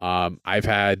 I've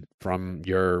had from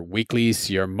your weeklies,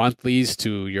 your monthlies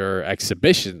to your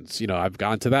exhibitions, I've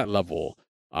gone to that level.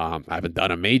 I haven't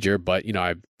done a major, but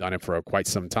I've done it for quite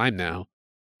some time now,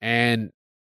 and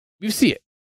you see it.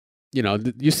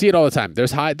 You see it all the time.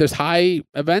 There's high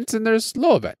events and there's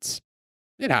low events.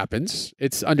 It happens.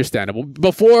 It's understandable.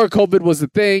 Before COVID was the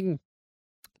thing,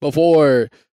 before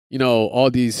all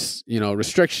these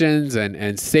restrictions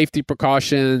and safety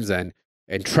precautions and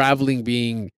traveling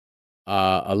being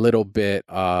a little bit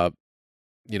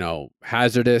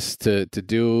hazardous to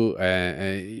do.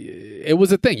 It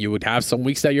was a thing. You would have some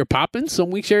weeks that you're popping,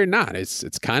 some weeks you're not.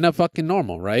 It's kind of fucking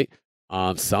normal, right?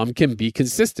 Some can be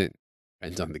consistent.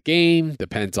 Depends on the game,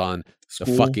 depends on the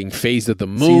fucking phase of the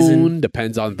moon, season.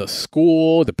 Depends on the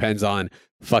school, depends on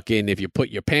fucking if you put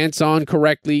your pants on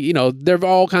correctly. There are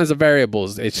all kinds of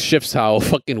variables. It shifts how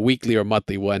fucking weekly or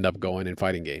monthly we'll end up going in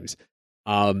fighting games.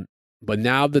 But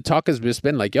now the talk has just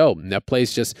been like, yo,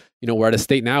 Netplay's just, we're at a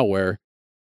state now where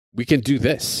we can do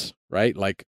this, right?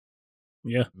 Like,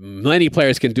 yeah, many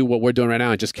players can do what we're doing right now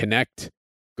and just connect,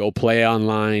 go play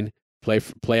online, play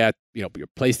at, your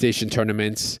PlayStation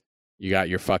tournaments. You got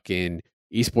your fucking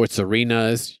esports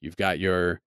arenas. You've got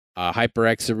your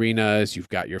HyperX arenas. You've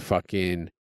got your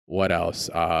fucking, what else?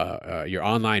 Your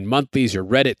online monthlies, your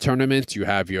Reddit tournaments. You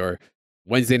have your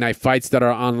Wednesday night fights that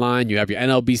are online. You have your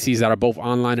NLBCs that are both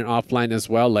online and offline as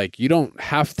well. Like, you don't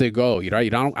have to go. I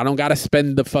don't got to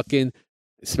spend the fucking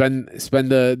spend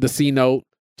the C note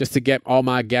just to get all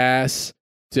my gas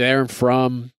to there and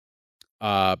from.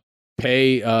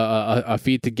 Pay a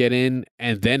fee to get in,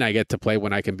 and then I get to play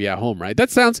when I can be at home, right?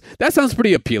 That sounds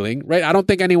pretty appealing, right? I don't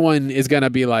think anyone is gonna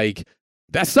be like,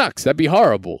 that sucks. That'd be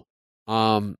horrible.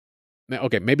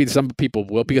 Okay, maybe some people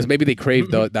will because maybe they crave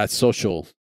that social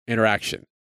interaction.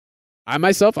 I'm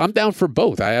down for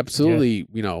both. I absolutely,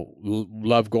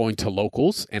 love going to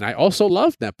locals, and I also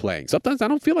love net playing. Sometimes I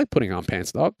don't feel like putting on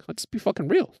pants, dog. I'll just be fucking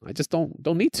real. I just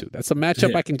don't need to. That's a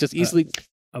matchup I can just easily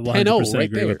 10-0 right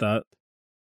agree there. with that.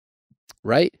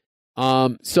 Right?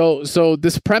 So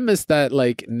this premise that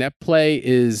like Netplay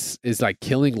is like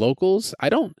killing locals,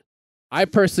 I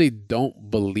personally don't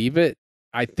believe it.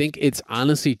 I think it's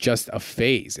honestly just a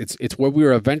phase. It's where we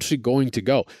were eventually going to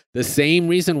go. The same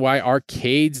reason why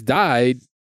arcades died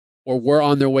or were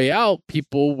on their way out,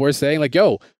 people were saying like,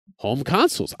 yo, home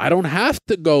consoles. I don't have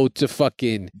to go to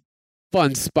fucking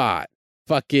Fun Spot,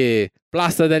 fucking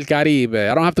Plaza del Caribe.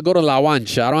 I don't have to go to La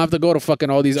Wancha. I don't have to go to fucking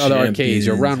all these other arcades,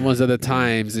 your round ones at the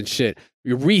times and shit.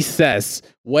 Your Recess,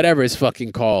 whatever it's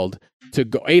fucking called, to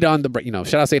go 8 on the break.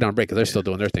 Shout out to 8 on break because they're still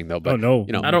doing their thing though. But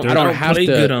I don't have play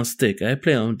good on stick. I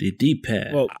play on the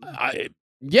D-pad. Well,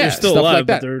 they're still stuff alive,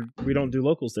 like that. But we don't do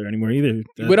locals there anymore either.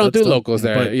 We don't do locals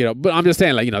there, but I'm just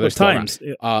saying, like, there's times.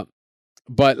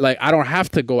 But like, I don't have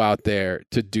to go out there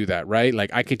to do that, right?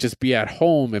 Like, I could just be at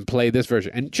home and play this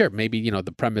version. And sure, maybe,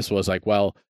 the premise was like,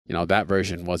 well, that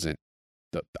version wasn't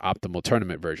the optimal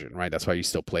tournament version, right? That's why you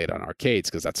still play it on arcades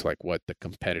because that's like what the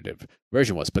competitive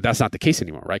version was. But that's not the case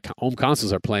anymore, right? Home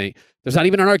consoles are playing. There's not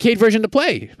even an arcade version to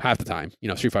play half the time.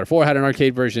 Street Fighter 4 had an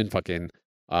arcade version. Fucking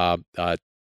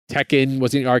Tekken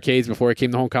was in arcades before it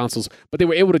came to home consoles. But they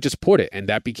were able to just port it, and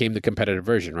that became the competitive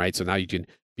version, right? So now you can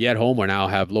be at home or now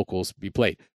have locals be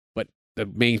played. But the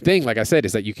main thing, like I said,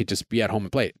 is that you could just be at home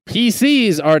and play it.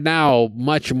 PCs are now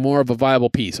much more of a viable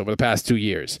piece over the past 2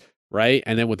 years, right?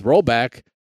 And then with rollback,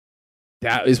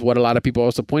 that is what a lot of people are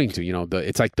also pointing to.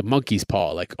 It's like the monkey's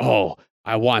paw, like, oh,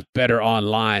 I want better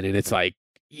online. And it's like,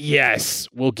 yes,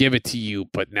 we'll give it to you,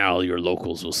 but now your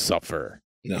locals will suffer.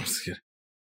 No, I'm just kidding.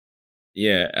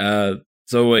 Yeah.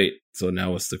 So wait. So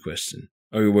now what's the question?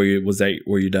 Or were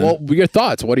you done? Well, your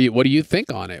thoughts. What do you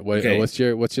think on it? Okay. What's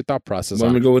your thought process? I'm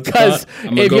on gonna it? go with the Because thought. I'm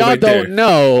gonna if go y'all right don't there.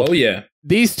 know, Oh yeah.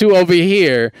 these two over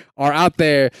here are out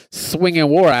there swinging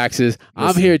war axes. I'm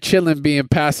Listen. here chilling, being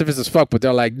pacifist as fuck, but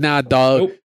they're like, nah, dog,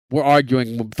 Nope. we're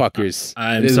arguing with fuckers.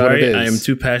 I'm It is what it sorry. is. I am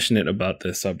too passionate about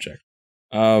this subject.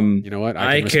 You know what?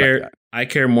 I can respect care. that. I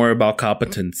care more about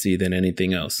competency than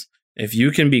anything else. If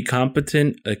you can be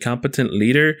a competent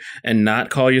leader, and not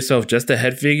call yourself just a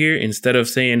head figure, instead of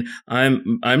saying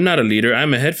I'm not a leader,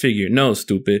 I'm a head figure. No,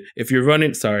 stupid. If you're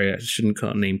running, sorry, I shouldn't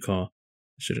name call.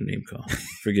 I should have name call.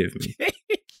 Forgive me.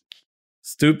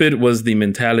 Stupid was the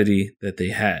mentality that they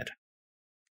had.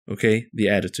 Okay, the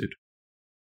attitude,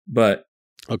 but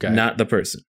Okay. not the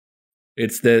person.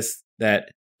 It's this that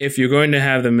if you're going to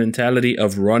have the mentality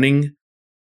of running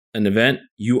an event,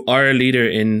 you are a leader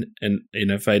in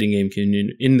a fighting game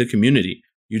in the community.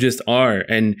 You just are,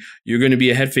 and you're going to be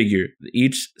a head figure.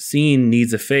 Each scene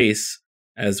needs a face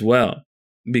as well,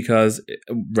 because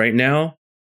right now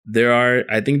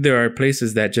I think there are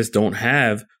places that just don't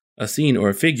have a scene or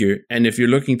a figure. And if you're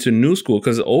looking to new school,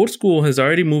 because old school has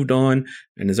already moved on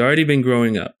and has already been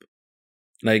growing up,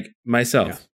 like myself.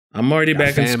 Yeah. I'm already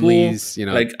back in families, school. you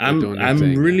know, like they're doing their I'm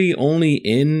thing, really only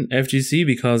in FGC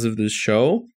because of the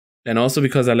show, and also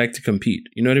because I like to compete.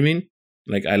 You know what I mean?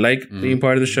 Like I like being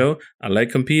part of the show. I like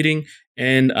competing,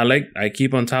 and I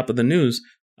keep on top of the news.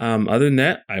 Other than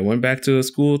that, I went back to a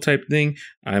school type thing.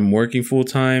 I'm working full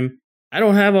time. I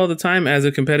don't have all the time as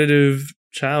a competitive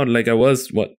child like I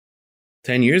was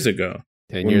 10 years ago.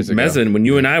 10 years ago. Mezzin, when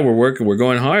you and I were working, we're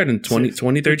going hard in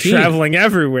 2013. Traveling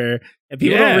everywhere. And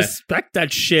people Yeah. don't respect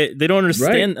that shit. They don't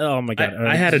understand. Right. Oh my God.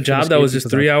 I had a job that was just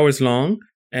 3 hours long,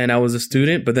 and I was a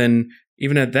student. But then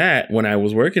even at that, when I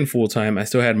was working full time, I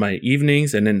still had my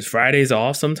evenings and then Fridays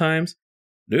off sometimes.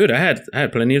 Dude, I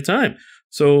had plenty of time.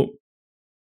 So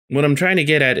what I'm trying to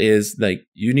get at is, like,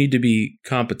 you need to be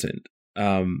competent.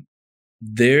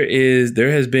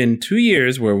 There has been 2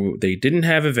 years where they didn't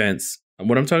have events.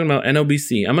 What I'm talking about,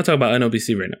 NLBC. I'm going to talk about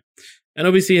NLBC right now.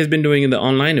 NLBC has been doing the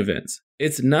online events.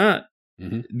 It's not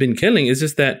been killing. It's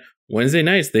just that Wednesday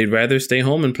nights, they'd rather stay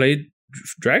home and play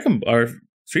Dragon or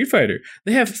Street Fighter.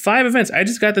 They have 5 events. I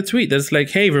just got the tweet that's like,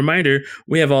 hey, reminder,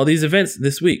 we have all these events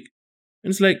this week.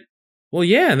 And it's like, well,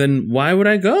 yeah, then why would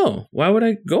I go? Why would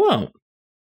I go out?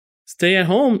 Stay at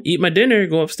home, eat my dinner,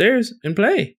 go upstairs and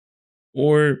play.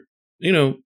 Or,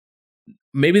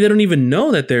 maybe they don't even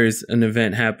know that there's an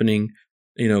event happening,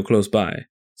 close by.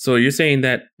 So you're saying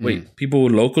that, wait, people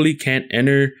locally can't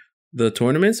enter the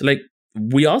tournaments? Like,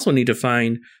 we also need to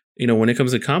find, when it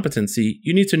comes to competency,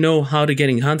 you need to know how to get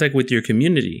in contact with your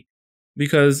community.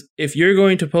 Because if you're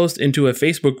going to post into a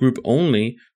Facebook group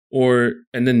only,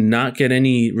 and then not get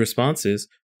any responses,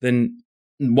 then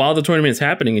while the tournament is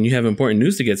happening and you have important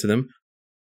news to get to them,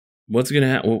 what's going to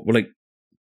happen? Like,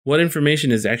 what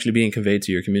information is actually being conveyed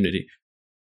to your community?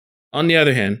 On the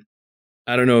other hand,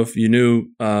 I don't know if you knew,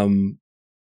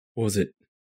 what was it?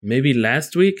 Maybe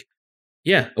last week?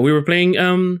 Yeah, we were playing,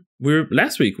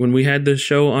 last week when we had the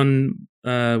show on,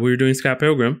 we were doing Scott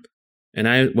Pilgrim, and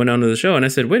I went onto the show and I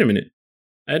said, wait a minute,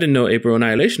 I didn't know April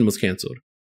Annihilation was canceled.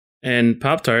 And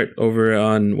Pop-Tart over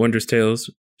on Wondrous Tales,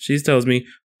 she tells me,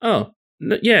 oh,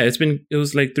 yeah, it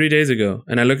was like 3 days ago.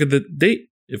 And I look at the date,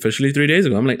 officially 3 days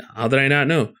ago. I'm like, how did I not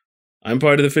know? I'm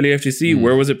part of the Philly FGC.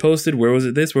 Where was it posted? Where was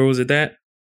it this? Where was it that?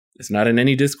 It's not in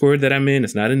any Discord that I'm in.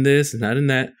 It's not in this. It's not in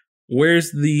that.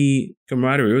 Where's the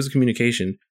camaraderie? Where's the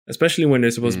communication? Especially when they're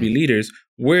supposed to be leaders.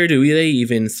 Where do they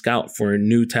even scout for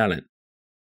new talent?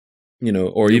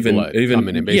 Or new even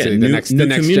coming in, basically the next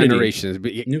generation,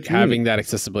 having community. that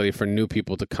accessibility for new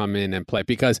people to come in and play.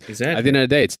 Because at Exactly. the end of the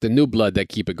day, it's the new blood that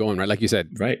keep it going, right? Like you said,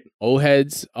 Right. old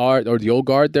heads or the old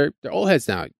guard, they're old heads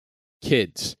now.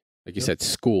 Kids, like you said,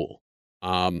 school,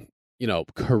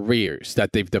 careers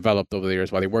that they've developed over the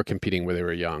years while they were competing when they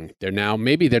were young.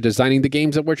 Maybe they're designing the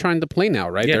games that we're trying to play now,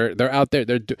 right? Yeah. They're out there.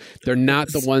 They're not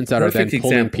the ones that are then Perfect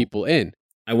pulling example. people in.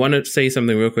 I want to say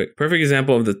something real quick. Perfect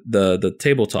example of the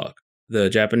table talk, the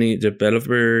Japanese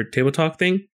developer table talk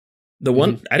thing. The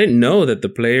one I didn't know that the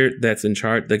player that's in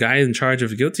charge, the guy in charge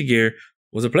of Guilty Gear,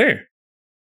 was a player.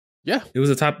 Yeah, he was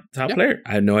a top player.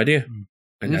 I had no idea,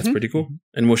 and that's pretty cool.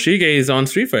 And Moshige is on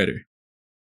Street Fighter.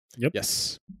 Yep.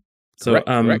 Yes. So,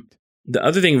 Correct. The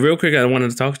other thing, real quick, I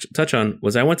wanted to touch on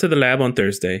was I went to the lab on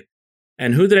Thursday,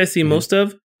 and who did I see most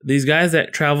of? These guys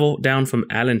that travel down from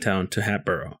Allentown to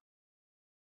Hatboro.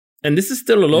 And this is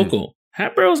still a local.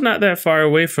 Hatboro's not that far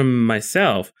away from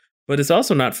myself, but it's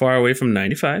also not far away from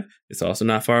 95. It's also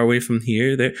not far away from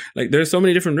here. There's so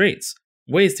many different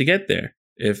ways to get there.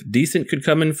 If Decent could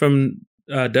come in from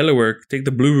Delaware, take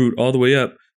the blue route all the way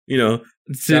up,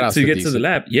 to get to the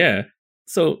lab. Yeah.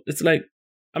 So it's like,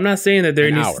 I'm not saying that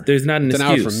there's not an excuse. It's an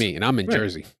hour from me, and I'm in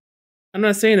Jersey. I'm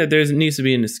not saying that there needs to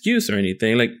be an excuse or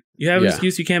anything. Like, you have an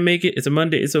excuse, you can't make it. It's a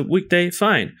Monday, it's a weekday,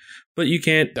 fine. But you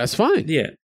can't. That's fine. Yeah.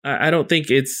 I don't think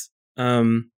it's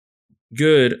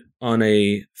good on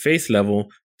a face level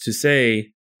to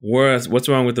say, what's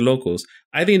wrong with the locals?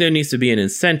 I think there needs to be an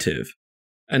incentive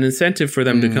for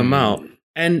them to come out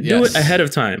and do it ahead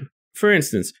of time. For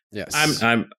instance,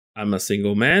 I'm a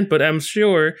single man, but I'm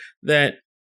sure that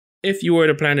if you were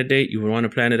to plan a date, you would want to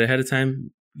plan it ahead of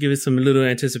time. Give it some little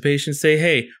anticipation. Say,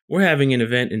 hey, we're having an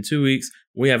event in 2 weeks.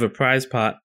 We have a prize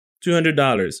pot,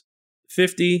 $200,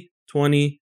 50,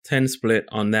 20, 10 split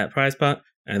on that prize pot.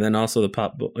 And then also the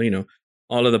pop,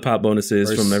 all of the pop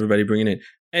bonuses from everybody bringing in.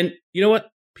 And you know what?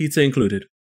 Pizza included.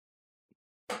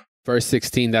 First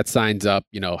 16 that signs up,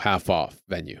 half off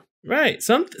venue. Right.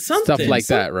 Something. Stuff like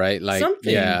that, right? Like,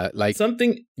 something. Yeah. Like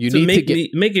something you to need to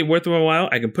make it worth my while.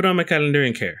 I can put it on my calendar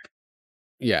and care.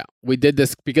 Yeah. We did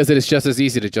this because it is just as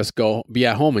easy to just be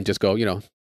at home and just go,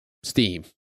 Steam,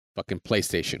 fucking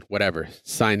PlayStation, whatever.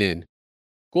 Sign in.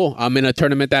 Cool. I'm in a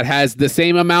tournament that has the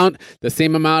same amount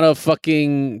of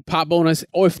fucking pop bonus,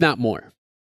 or if not more,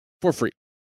 for free.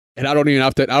 And I don't even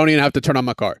have to turn on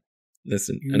my card.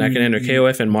 Listen, and I can enter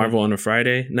KOF and Marvel on a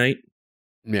Friday night.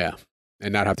 Yeah,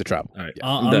 and not have to travel. All right,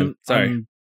 I'm done. Sorry.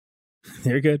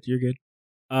 You're good.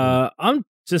 I'm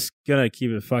just gonna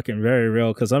keep it fucking very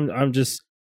real because I'm just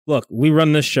look. We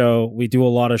run this show. We do a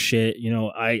lot of shit.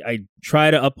 I try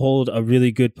to uphold a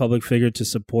really good public figure to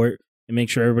support and make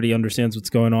sure everybody understands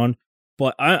what's going on.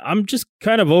 But I'm just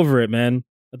kind of over it, man.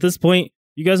 At this point,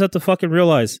 you guys have to fucking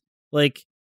realize, like,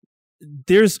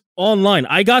 there's online.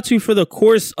 I got to, for the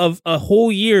course of a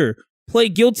whole year, play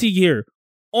Guilty Gear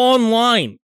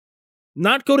online.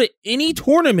 Not go to any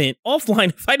tournament offline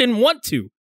if I didn't want to.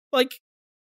 Like,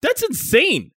 that's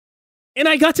insane. And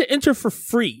I got to enter for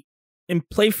free and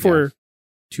play for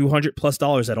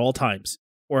 $200+ at all times,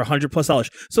 or $100+.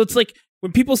 So it's like,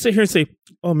 when people sit here and say,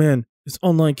 oh man, it's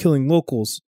online killing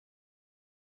locals.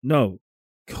 No,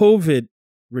 COVID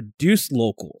reduced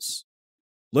locals.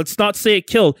 Let's not say it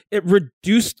killed. It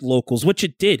reduced locals, which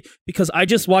it did, because I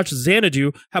just watched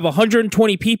Xanadu have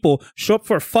 120 people show up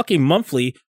for a fucking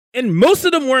monthly, and most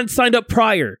of them weren't signed up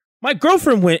prior. My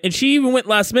girlfriend went, and she even went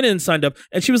last minute and signed up,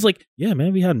 and she was like, yeah,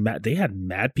 man, they had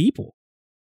mad people.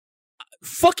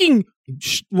 Fucking,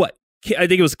 what? I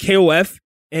think it was KOF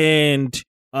and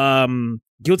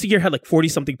Guilty Gear had like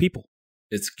 40-something people.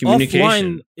 It's communication.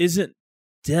 Offline isn't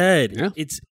dead. Yeah.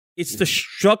 It's the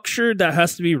structure that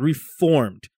has to be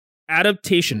reformed.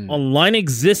 Adaptation. Online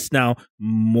exists now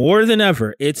more than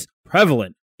ever. It's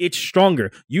prevalent. It's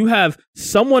stronger. You have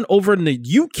someone over in the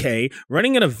UK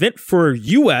running an event for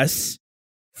US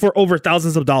for over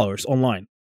thousands of dollars online.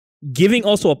 Giving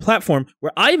also a platform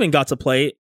where I even got to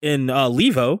play in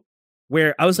Levo,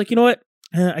 where I was like, you know what?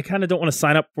 I kind of don't want to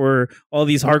sign up for all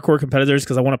these hardcore competitors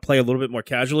because I want to play a little bit more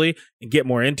casually and get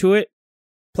more into it.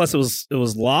 Plus, it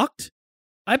was locked.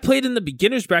 I played in the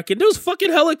beginner's bracket. There was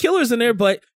fucking hella killers in there,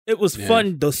 but it was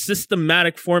fun. The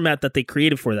systematic format that they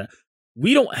created for that.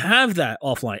 We don't have that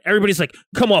offline. Everybody's like,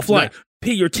 come offline,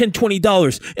 pay your $10,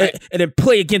 $20 and then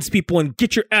play against people and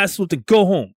get your ass whooped and go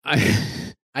home. I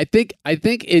think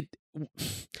it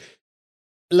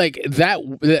like that.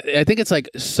 I think it's like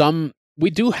we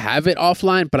do have it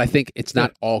offline, but I think it's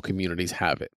not all communities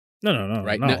have it. No.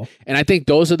 Right. No. And I think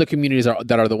those are the communities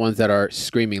that are the ones that are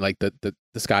screaming like the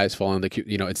sky is falling.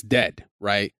 It's dead.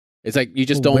 Right. It's like you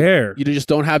just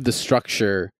don't have the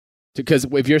structure. Because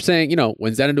if you're saying,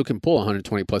 when Xanadu can pull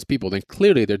 120+ people, then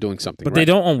clearly they're doing something. But they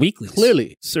don't own weeklies.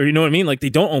 Clearly. So you know what I mean? Like, they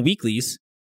don't own weeklies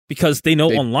because they know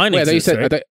online exists, I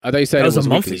thought you said it was a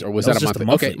monthly. Or was that a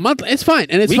monthly? Okay, monthly. It's fine.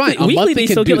 And it's fine. Weekly, they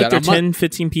still get like their 10,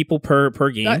 15 people per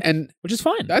game, which is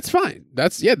fine. That's fine.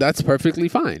 That's perfectly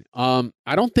fine.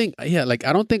 I don't think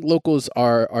locals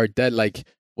are dead. Like,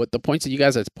 what the points that you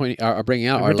guys are bringing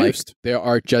out are reduced.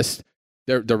 Like,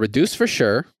 they're reduced for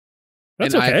sure.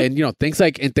 That's okay.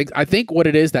 I think what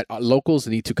it is that locals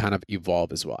need to kind of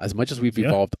evolve as well. As much as we've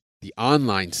evolved the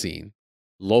online scene,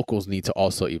 locals need to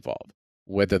also evolve.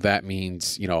 Whether that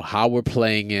means, how we're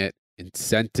playing it,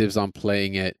 incentives on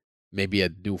playing it, maybe a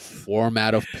new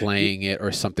format of playing it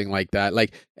or something like that.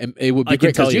 Like, and it would be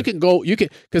great because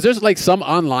because there's like some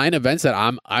online events that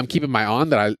I'm keeping my eye on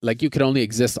that I like. You could only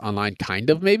exist online, kind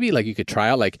of, maybe. Like, you could try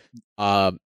out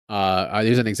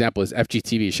there's an example is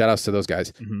FGTV. Shout outs to those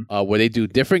guys, where they do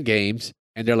different games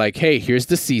and they're like, hey, here's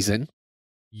the season.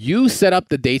 You set up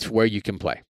the dates where you can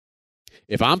play.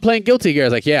 If I'm playing Guilty Gear,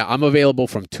 it's like, yeah, I'm available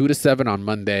from 2 to 7 on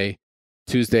Monday.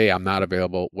 Tuesday, I'm not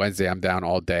available. Wednesday, I'm down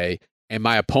all day. and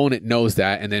my opponent knows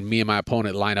that, and then me and my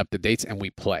opponent line up the dates and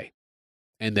we play.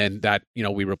 And then that,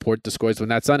 we report the scores when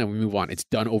that's done and we move on. It's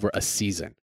done over a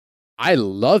season. I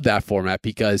love that format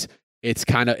because it's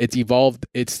evolved.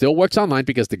 It still works online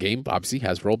because the game obviously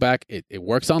has rollback. It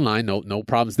works online, no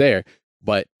problems there.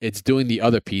 But it's doing the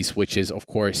other piece, which is, of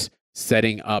course,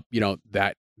 setting up,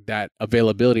 that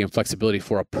availability and flexibility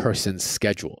for a person's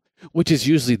schedule, which is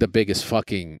usually the biggest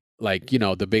fucking,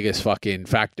 the biggest fucking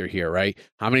factor here, right?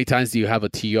 How many times do you have a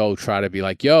TO try to be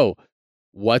like, yo,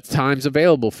 what time's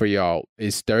available for y'all?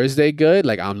 Is Thursday good?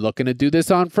 Like, I'm looking to do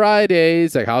this on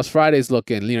Fridays. Like, how's Fridays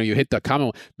looking? You hit the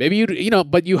comment. Maybe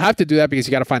but you have to do that because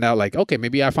you got to find out, like, okay,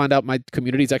 maybe I find out my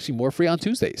community is actually more free on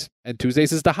Tuesdays, and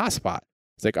Tuesdays is the hot spot.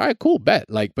 It's like, all right, cool, bet.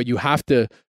 Like, but you have to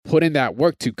put in that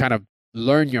work to kind of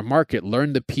learn your market,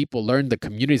 learn the people, learn the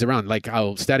communities around. Like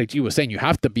how Static G was saying, you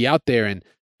have to be out there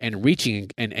and reaching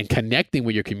and connecting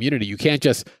with your community. You can't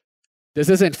just, this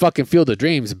isn't fucking Field of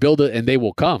Dreams, build it and they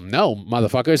will come. No,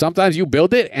 motherfucker. Sometimes you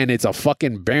build it and it's a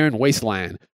fucking barren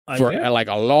wasteland for like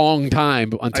a long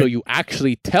time until you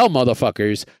actually tell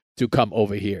motherfuckers to come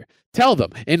over here. Tell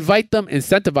them, invite them,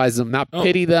 incentivize them, not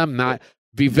pity them, not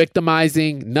be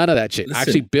victimizing, none of that shit. Listen,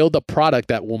 actually build a product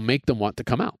that will make them want to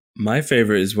come out. My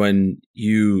favorite is when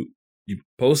you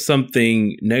post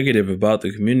something negative about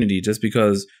the community just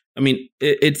because,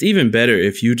 it's even better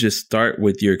if you just start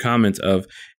with your comments of,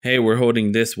 hey, we're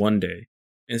holding this one day.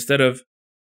 Instead of,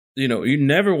 you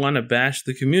never want to bash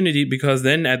the community because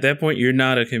then at that point, you're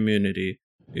not a community.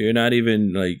 You're not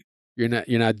even like... You're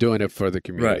not doing it for the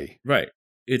community. Right.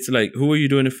 It's like, who are you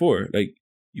doing it for? Like,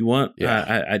 you want...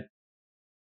 Yeah.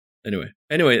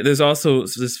 Anyway, there's also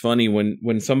this funny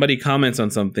when somebody comments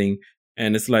on something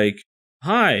and it's like,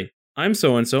 hi, I'm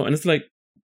so-and-so. And it's like,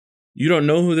 you don't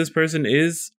know who this person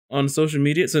is on social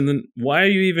media. So then why are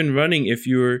you even running if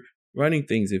you're running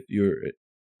things?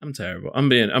 I'm terrible. I'm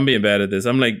being bad at this.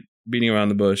 I'm like beating around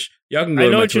the bush. Y'all can go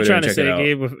to my Twitter and check it out.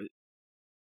 I know what you're trying to say, Gabe.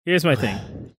 Here's my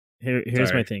thing.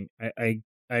 Here's my thing. I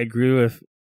agree with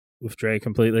Dre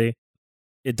completely.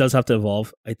 It does have to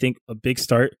evolve. I think a big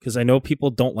start, because I know people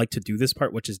don't like to do this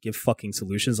part, which is give fucking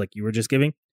solutions like you were just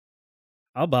giving.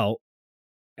 How about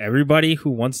everybody who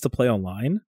wants to play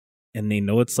online and they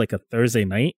know it's like a Thursday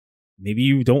night, maybe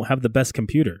you don't have the best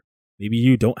computer. Maybe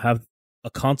you don't have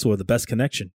a console or the best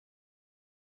connection.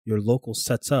 Your local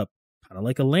sets up kind of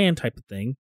like a LAN type of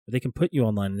thing where they can put you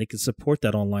online and they can support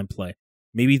that online play.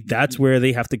 Maybe that's where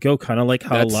they have to go, kind of like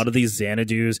how a lot of these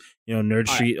Xanadu's, Nerd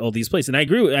Street, all these places. And I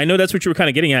agree. I know that's what you were kind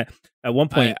of getting at one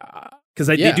point, because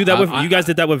they do that with you guys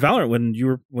did that with Valorant when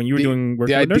you were doing work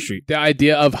with Nerd Street. The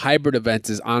idea of hybrid events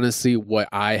is honestly what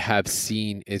I have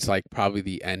seen is like probably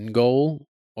the end goal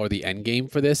or the end game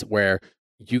for this, where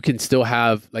you can still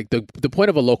have like the point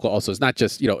of a local also is not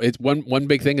just it's one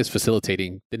big thing is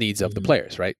facilitating the needs of the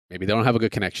players, right? Maybe they don't have a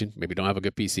good connection, maybe don't have a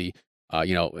good PC,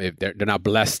 if they're not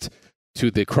blessed to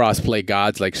the cross-play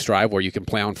gods like Strive, where you can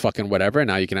play on fucking whatever, and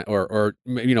now you can, or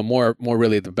more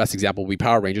really the best example would be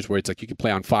Power Rangers, where it's like you can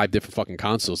play on 5 different fucking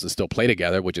consoles and still play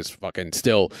together, which is fucking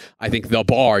still, I think, the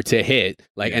bar to hit.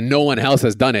 Like, and no one else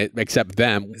has done it except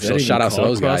them. So shout out to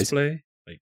those guys. Cross-play?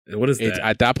 Like, what is that?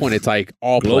 At that point, it's like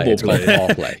all play. It's called all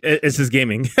play. It's just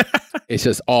gaming. It's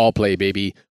just all play,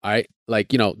 baby. All right, like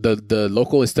the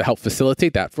local is to help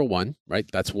facilitate that for one, right?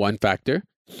 That's one factor.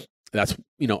 That's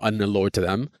unallured to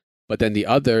them. But then the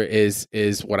other is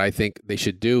what I think they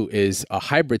should do is a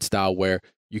hybrid style where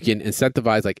you can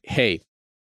incentivize, like, hey,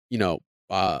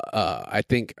 I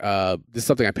think this is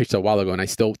something I pitched a while ago, and I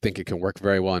still think it can work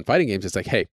very well in fighting games. It's like,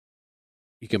 hey,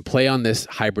 you can play on this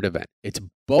hybrid event. It's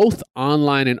both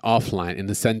online and offline in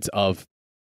the sense of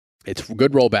it's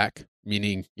good rollback,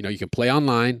 meaning you can play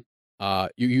online.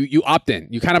 You opt in.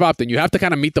 You kind of opt in. You have to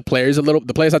kind of meet the players a little.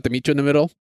 The players have to meet you in the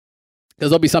middle. Because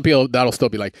there'll be some people that'll still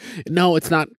be like, no, it's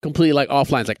not completely like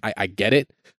offline. It's like, I get it,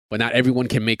 but not everyone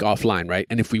can make offline, right?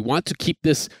 And if we want to keep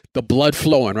the blood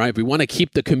flowing, right? If we want to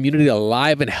keep the community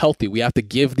alive and healthy, we have to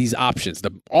give these options,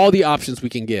 all the options we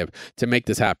can give to make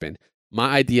this happen. My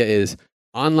idea is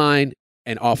online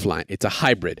and offline. It's a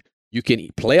hybrid. You can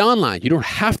play online. You don't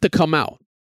have to come out.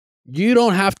 You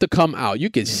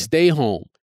can stay home.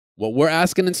 What we're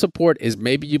asking in support is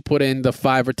maybe you put in the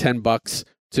 $5 or $10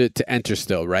 to enter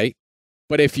still, right?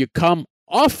 But if you come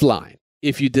offline,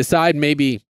 if you decide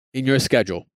maybe in your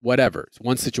schedule, whatever, it's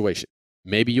one situation,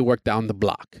 maybe you work down the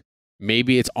block,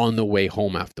 maybe it's on the way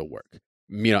home after work,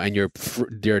 and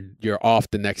you're off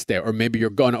the next day, or maybe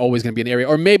you're always going to be in the area,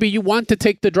 or maybe you want to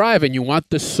take the drive and you want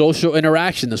the social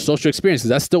interaction, the social experience, because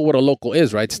that's still what a local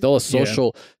is, right? It's still a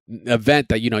social event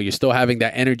that, you're still having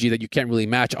that energy that you can't really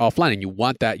match offline, and you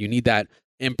want that, you need that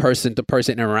in person to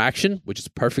person interaction, which is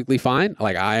perfectly fine.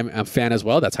 Like I'm a fan as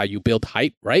well. That's how you build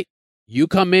hype, right? You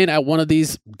come in at one of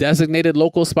these designated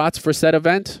local spots for said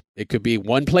event. It could be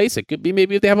one place. It could be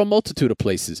maybe if they have a multitude of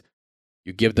places.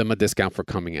 You give them a discount for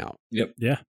coming out. Yep.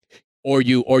 Yeah. Or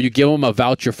you give them a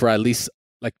voucher for at least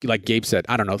like Gabe said,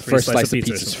 I don't know, the first slice of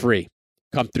pizza is free.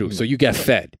 Come through. So you get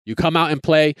fed. You come out and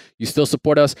play. You still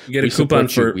support us. You get a coupon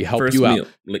for we help first you meal.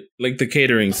 out. Like the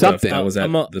catering stuff that was at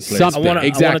the place. Something,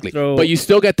 exactly. But you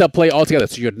still get to play all together.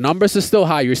 So your numbers are still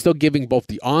high. You're still giving both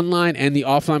the online and the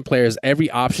offline players every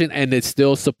option, and it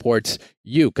still supports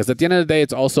you. Because at the end of the day,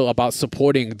 it's also about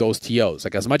supporting those TOs.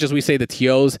 Like as much as we say the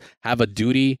TOs have a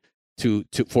duty to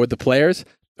for the players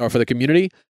or for the community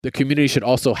should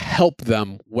also help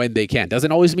them when they can.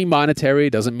 Doesn't always mean monetary.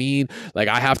 Doesn't mean like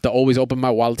I have to always open my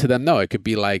wallet to them. No, it could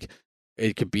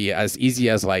be as easy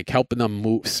as like helping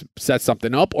them set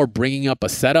something up or bringing up a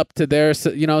setup to their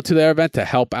event to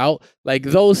help out. Like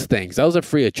those things, those are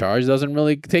free of charge. Doesn't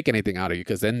really take anything out of you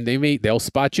because then they'll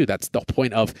spot you. That's the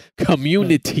point of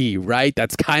community, right?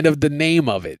 That's kind of the name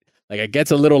of it. Like it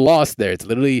gets a little lost there. It's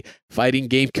literally fighting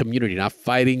game community, not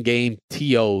fighting game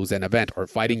TOs and event or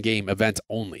fighting game events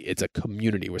only. It's a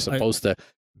community. We're supposed to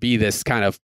be this kind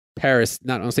of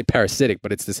not want to say parasitic,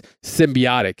 but it's this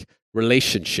symbiotic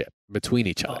relationship between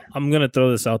each other. I'm going to throw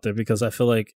this out there because I feel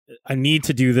like I need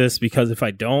to do this because if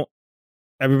I don't,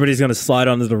 everybody's going to slide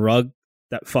under the rug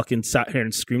that fucking sat here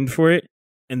and screamed for it.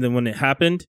 And then when it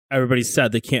happened, everybody's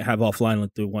sad they can't have offline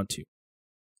like they want to.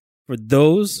 For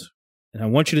those... And I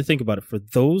want you to think about it. For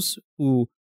those who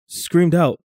screamed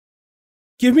out,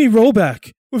 give me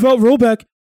rollback. Without rollback,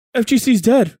 FGC's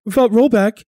dead. Without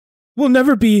rollback, we'll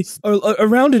never be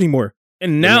around anymore.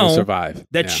 And now survive.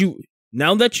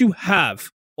 Now that you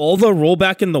have all the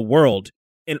rollback in the world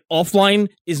and offline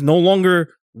is no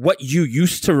longer what you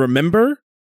used to remember,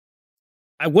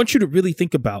 I want you to really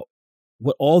think about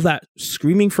what all that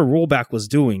screaming for rollback was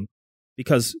doing.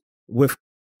 Because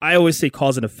I always say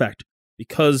cause and effect.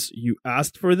 Because you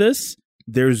asked for this,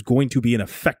 there's going to be an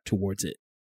effect towards it.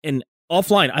 And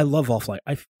offline, I love offline.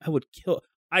 I would kill.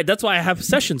 That's why I have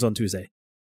sessions on Tuesday.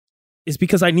 It's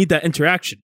because I need that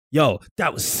interaction. Yo,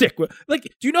 that was sick. Like,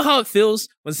 do you know how it feels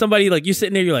when somebody like you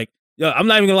sitting there? You're like, yo, I'm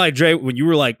not even gonna lie, Dre. When you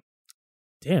were like,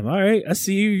 damn, all right, I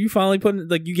see you. You finally putting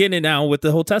like you getting it now with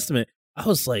the whole Testament. I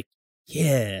was like,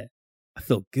 yeah, I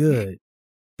feel good.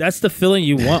 That's the feeling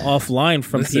you want offline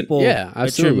from people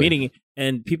that you're meeting.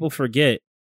 And people forget,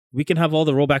 we can have all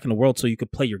the rollback in the world so you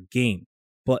could play your game.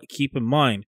 But keep in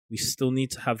mind, we still need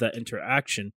to have that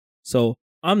interaction. So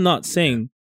I'm not saying,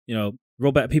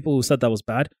 rollback, people who said that was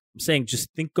bad. I'm saying just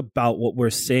think about what we're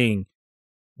saying,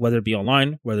 whether it be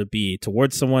online, whether it be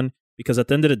towards someone. Because at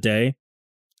the end of the day,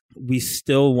 we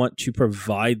still want to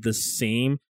provide the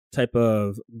same type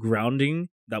of grounding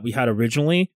that we had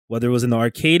originally, whether it was in the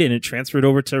arcade and it transferred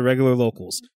over to regular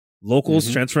locals.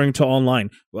 Transferring to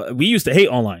online. We used to hate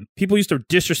online. People used to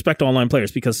disrespect online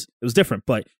players because it was different.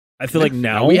 But I feel like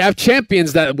now we have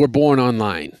champions that were born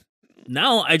online.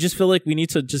 Now I just feel like we need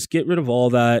to just get rid of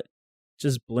all that,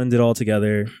 just blend it all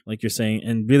together, like you're saying,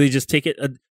 and really just take it,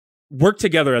 work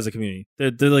together as a community.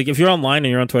 They're like, if you're online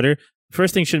and you're on Twitter,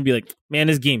 first thing shouldn't be like, man,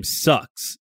 this game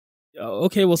sucks.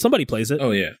 Okay, well, somebody plays it.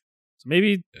 Oh, yeah. So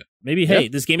maybe, hey,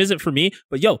 this game isn't for me,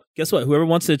 but yo, guess what? Whoever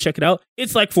wants to check it out,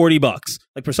 it's like $40.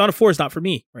 Like Persona 4 is not for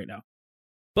me right now.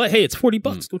 But hey, it's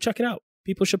 $40. Go check it out.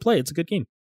 People should play. It's a good game.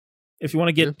 If you want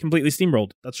to get completely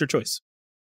steamrolled, that's your choice.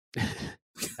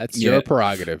 That's your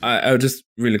prerogative. I'll just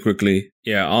really quickly,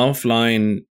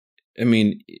 offline, I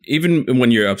mean, even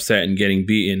when you're upset and getting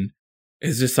beaten,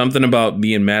 it's just something about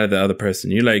being mad at the other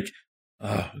person. You're like,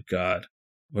 oh, God,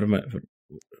 what am I...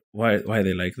 Why are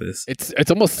they like this?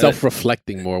 It's almost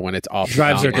self-reflecting more when it's off.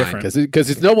 Drives are different because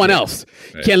it's no one else.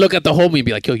 Right. You can't look at the homie and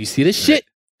be like, "Yo, you see this shit?"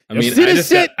 I mean, I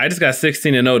just got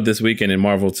 16-0 this weekend in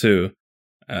Marvel 2.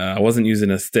 I wasn't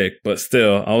using a stick, but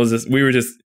still, we were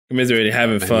just commiserating,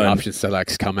 having fun. The option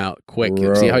selects come out quick.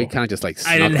 See how you kind of just like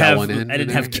snuck that one in? I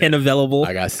didn't have Ken available.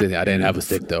 I didn't have a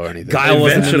stick though or anything. Guy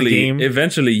wasn't in the game.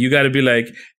 Eventually, you got to be like,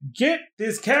 get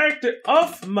this character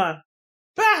off my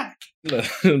back.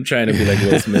 I'm trying to be like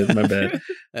Will Smith. My bad.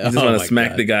 I just want to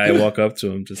smack the guy, walk up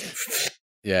to him, just.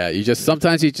 Yeah,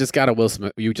 sometimes you just gotta Will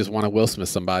Smith. You just want to Will Smith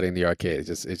somebody in the arcade.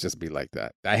 It just be like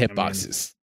that. That hitbox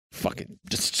is fucking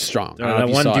just strong. That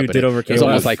one dude did overkill. It was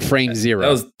almost like frame zero. That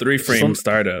was 3-frame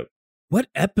startup. What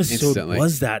episode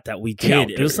was that we did?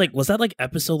 It was like, was that like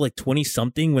episode like 20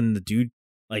 something when the dude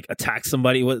like attack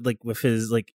somebody with his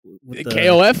with the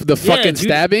KOF, the fucking dude,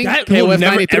 stabbing. that KOF will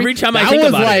never, 93. every time I that think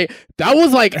was about like it. that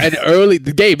was like an early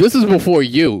Gabe. This is before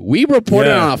you. We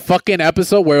reported on a fucking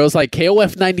episode where it was like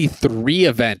KOF 93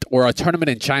 event or a tournament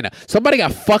in China. Somebody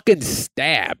got fucking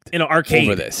stabbed in an arcade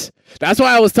over this. That's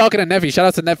why I was talking to Neffy. Shout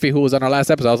out to Neffy who was on our last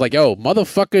episode. I was like, yo,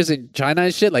 motherfuckers in China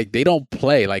and shit, like they don't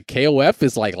play. Like KOF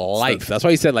is like life. That's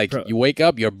why he said like you wake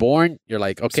up, you're born, you're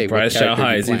like, okay, surprise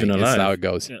Shanghai is even alive. That's how it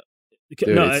goes. Yeah.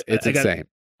 Dude, no, it's insane.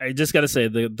 I just got to say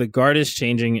the guard is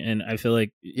changing, and I feel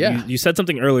like you said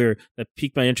something earlier that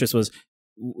piqued my interest. Was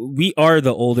we are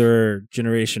the older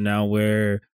generation now,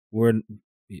 where we're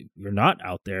not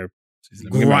out there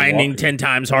grinding 10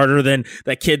 times harder than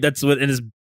that kid that's in his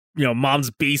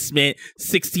mom's basement,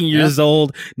 16 years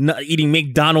old, not eating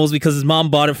McDonald's because his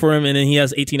mom bought it for him, and then he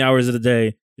has 18 hours of the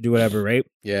day to do whatever, right?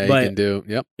 Yeah, but, you can do.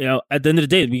 Yep. At the end of the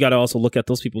day, we got to also look at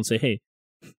those people and say, hey.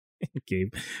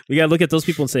 Gabe, we gotta look at those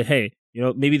people and say, "Hey,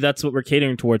 maybe that's what we're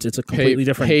catering towards. It's a completely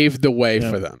different pave the way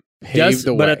for them. Pave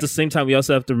the way." But at the same time, we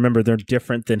also have to remember they're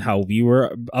different than how we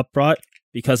were brought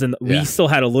because we still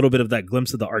had a little bit of that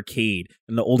glimpse of the arcade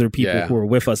and the older people who were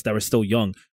with us that were still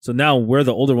young. So now we're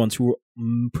the older ones who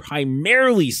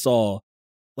primarily saw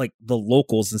like the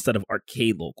locals instead of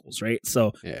arcade locals, right?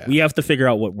 So we have to figure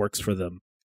out what works for them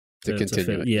to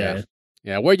continue. Yeah.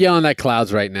 Yeah, we're yelling at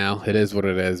clouds right now. It is what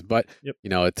it is, but we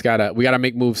gotta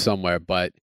make moves somewhere.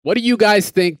 But what do you guys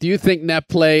think? Do you think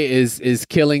Netplay is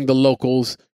killing the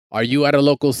locals? Are you at a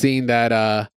local scene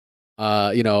that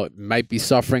might be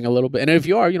suffering a little bit? And if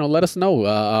you are, let us know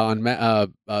on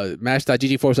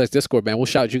mash.gg/Discord, man. We'll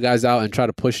shout you guys out and try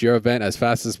to push your event as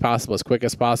fast as possible, as quick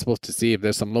as possible, to see if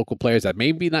there's some local players that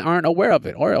maybe aren't aware of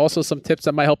it, or also some tips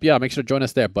that might help you out. Make sure to join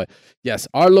us there. But yes,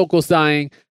 our locals dying.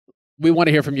 We want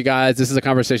to hear from you guys. This is a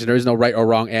conversation. There is no right or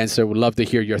wrong answer. We'd love to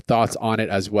hear your thoughts on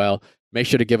it as well. Make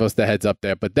sure to give us the heads up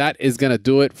there. But that is going to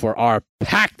do it for our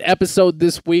packed episode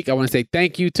this week. I want to say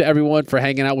thank you to everyone for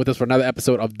hanging out with us for another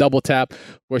episode of Double Tap.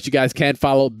 Of course, you guys can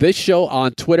follow this show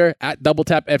on Twitter at Double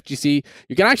Tap FGC.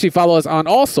 You can actually follow us on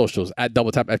all socials at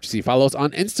Double Tap FGC. Follow us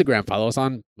on Instagram. Follow us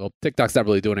on, TikTok's not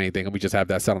really doing anything, and we just have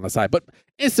that set on the side. But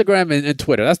Instagram and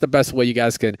Twitter, that's the best way you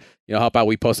guys can help out.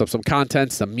 We post up some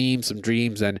content, some memes, some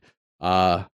dreams, and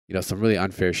some really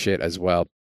unfair shit as well.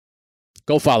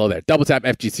 Go follow there. Double Tap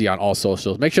FGC on all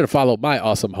socials. Make sure to follow my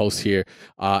awesome host here,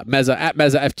 Meza at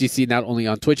Meza FGC, not only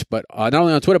on Twitter, but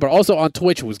also on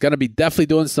Twitch, who's going to be definitely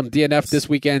doing some DNF this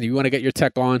weekend. You want to get your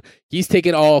tech on. He's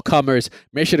taking all comers.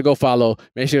 Make sure to go follow.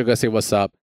 Make sure to go say what's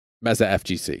up, Meza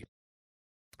FGC.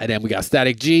 And then we got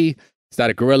Static G,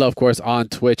 Static Gorilla, of course, on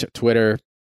Twitch, Twitter.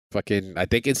 I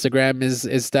think Instagram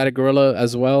is Static Gorilla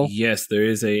as well. Yes, there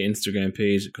is a Instagram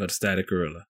page called Static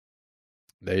Gorilla.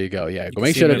 There you go. Yeah,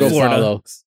 make sure to go follow.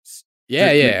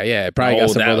 Yeah. Probably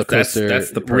got some roller coaster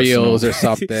that's the reels or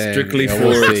something. strictly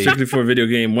for video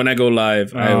game. When I go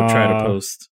live, I will try to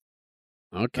post.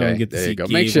 Okay, there you go.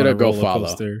 Make sure to go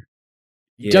follow.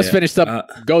 Yeah, just finished up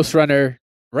Ghost Runner,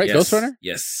 right? Yes, Ghost Runner.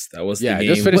 Yes, that was the game.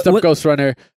 Just finished up Ghost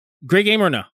Runner. Great game or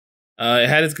no? It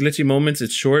had its glitchy moments.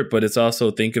 It's short, but it's also,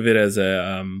 think of it as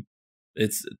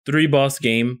it's 3-boss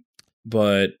game,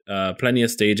 but plenty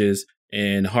of stages,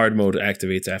 and hard mode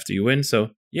activates after you win.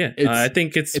 So yeah, I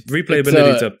think its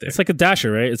replayability is up there. It's like a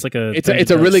dasher, right?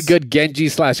 It's a really good Genji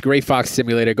 / Gray Fox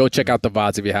simulator. Go check out the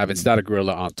VODs if you haven't. Static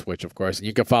Gorilla on Twitch, of course. And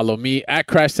you can follow me at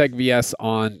CrashTechVS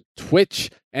on Twitch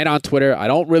and on Twitter. I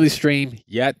don't really stream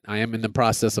yet. I am in the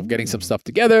process of getting some stuff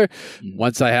together.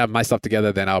 Once I have my stuff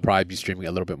together, then I'll probably be streaming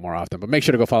a little bit more often. But make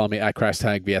sure to go follow me at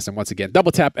CrashTagVS. And once again,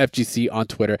 Double Tap FGC on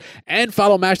Twitter. And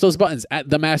follow Mash Those Buttons at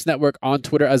The Mash Network on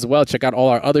Twitter as well. Check out all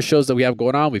our other shows that we have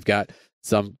going on. We've got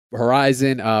some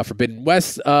Horizon Forbidden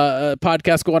West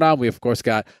podcast going on. We, of course,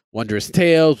 got Wondrous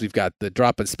Tales. We've got the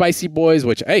Droppin' Spicy Boys,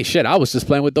 which, hey, shit, I was just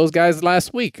playing with those guys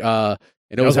last week. And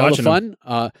it was hella fun.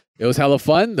 It was hella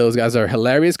fun. Those guys are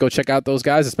hilarious. Go check out those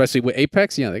guys, especially with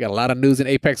Apex. They got a lot of news in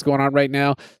Apex going on right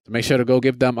now. So make sure to go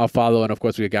give them a follow. And, of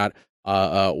course, we got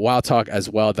Wild Talk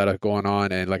as well that are going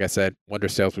on. And like I said,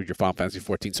 Wondrous Tales with your Final Fantasy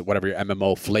 14. So whatever your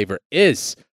MMO flavor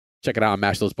is, check it out on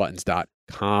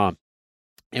mashthosebuttons.com.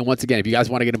 And once again, if you guys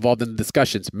want to get involved in the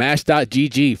discussions,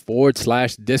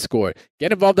 mash.gg/Discord.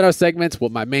 Get involved in our segments.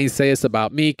 What my main say is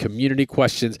about me, community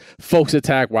questions, folks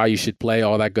attack, why you should play,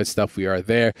 all that good stuff. We are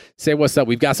there. Say what's up.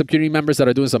 We've got some community members that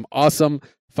are doing some awesome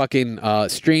fucking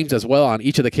streams as well on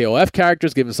each of the KOF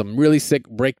characters, giving some really sick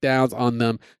breakdowns on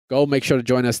them. Go make sure to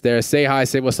join us there. Say hi,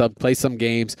 say what's up, play some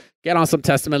games, get on some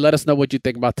Testament. Let us know what you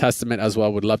think about Testament as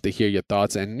well. Would love to hear your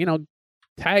thoughts. And,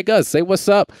 tag us. Say what's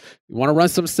up. You want to run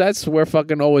some sets? We're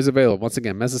fucking always available. Once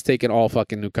again, Mess is taking all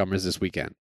fucking newcomers this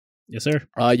weekend. Yes, sir.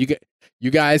 You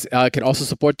guys can also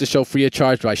support the show free of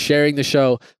charge by sharing the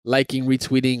show, liking,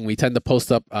 retweeting. We tend to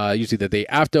post up usually the day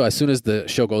after. As soon as the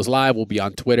show goes live, we'll be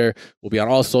on Twitter. We'll be on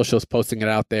all socials posting it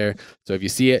out there. So if you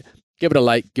see it, give it a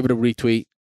like, give it a retweet.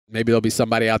 Maybe there'll be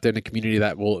somebody out there in the community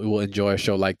that will enjoy a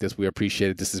show like this. We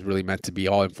appreciate it. This is really meant to be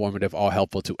all informative, all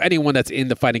helpful to anyone that's in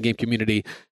the fighting game community.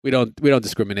 We don't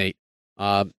discriminate.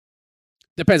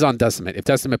 Depends on Testament. If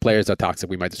Testament players are toxic,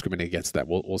 we might discriminate against that.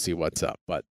 We'll see what's up.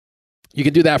 But you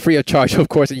can do that free of charge, of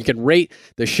course, and you can rate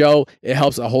the show. It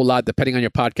helps a whole lot depending on your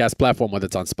podcast platform, whether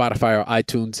it's on Spotify or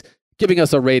iTunes. Giving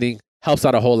us a rating helps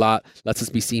out a whole lot, lets us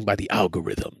be seen by the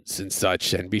algorithms and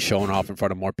such and be shown off in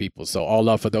front of more people. So all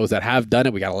love for those that have done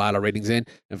it. We got a lot of ratings in.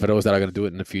 And for those that are going to do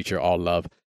it in the future, all love.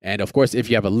 And of course, if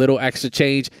you have a little extra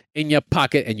change in your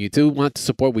pocket and you do want to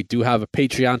support, we do have a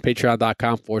Patreon,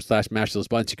 patreon.com/mash those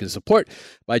buttons. You can support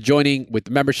by joining with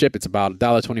the membership. It's about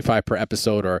 $1.25 per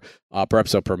episode or per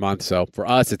episode per month. So for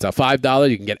us, it's a $5.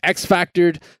 You can get X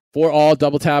Factored for all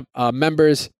Double Tap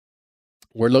members.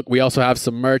 We also have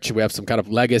some merch. We have some kind of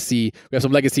legacy. We have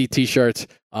some legacy T-shirts.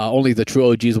 Only the true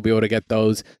OGs will be able to get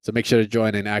those. So make sure to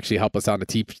join and actually help us out in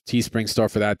the Teespring store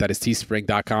for that. That is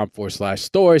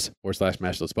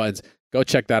teespring.com/stores/mash those buttons. Go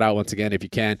check that out once again if you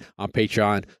can on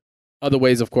Patreon. Other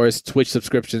ways, of course, Twitch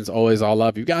subscriptions, always all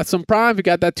love. You got some Prime, you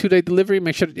got that 2-day delivery.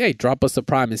 Make sure to drop us a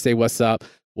Prime and say what's up.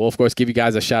 We'll, of course, give you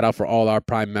guys a shout out for all our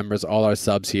Prime members, all our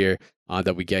subs here.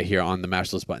 That we get here on the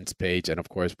Mash Those Buttons page. And of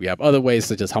course, we have other ways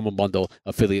such as Humble Bundle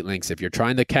affiliate links. If you're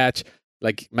trying to catch,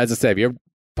 like Meza said, if you're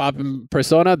popping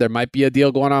Persona, there might be a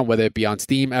deal going on, whether it be on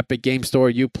Steam, Epic Game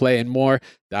Store, Uplay, and more.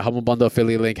 That Humble Bundle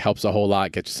affiliate link helps a whole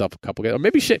lot. Get yourself a couple, or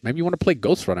maybe you want to play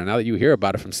Ghost Runner now that you hear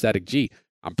about it from Static G.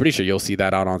 I'm pretty sure you'll see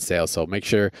that out on sale. So make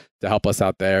sure to help us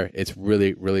out there. It's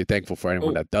really, really thankful for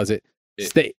anyone that does it.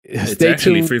 Stay actually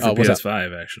tuned. Free for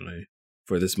PS5, actually.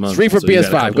 For this month. Free for so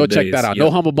PS5. Go check that out. Yep.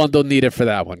 No Humble Bundle needed for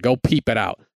that one. Go peep it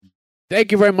out.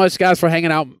 Thank you very much, guys, for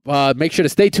hanging out. Make sure to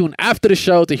stay tuned after the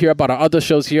show to hear about our other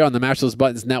shows here on the Mash Those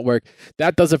Buttons Network.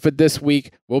 That does it for this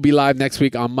week. We'll be live next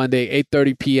week on Monday,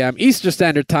 8:30 p.m. Eastern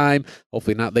Standard Time.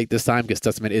 Hopefully not late this time because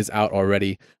Testament is out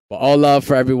already. But all love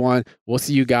for everyone. We'll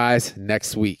see you guys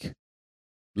next week.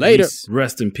 Later. Peace.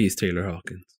 Rest in peace, Taylor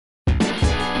Hawkins.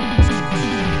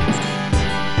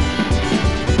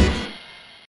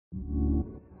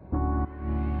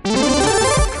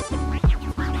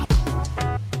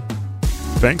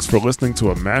 Thanks for listening to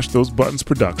a Mash Those Buttons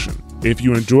production. If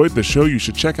you enjoyed the show, you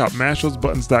should check out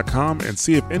mashthosebuttons.com and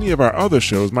see if any of our other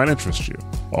shows might interest you.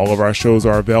 All of our shows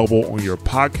are available on your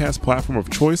podcast platform of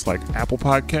choice like Apple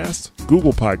Podcasts,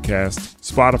 Google Podcasts,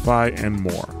 Spotify, and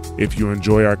more. If you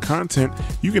enjoy our content,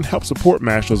 you can help support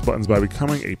Mash Those Buttons by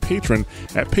becoming a patron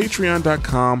at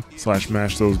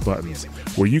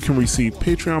patreon.com/mashthosebuttons, where you can receive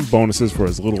Patreon bonuses for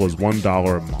as little as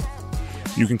 $1 a month.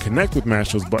 You can connect with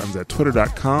Mash Those Buttons at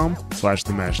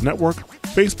twitter.com/The Mash Network,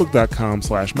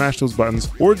 facebook.com/Mash Those Buttons,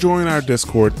 or join our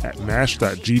Discord at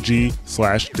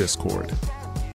mash.gg/Discord.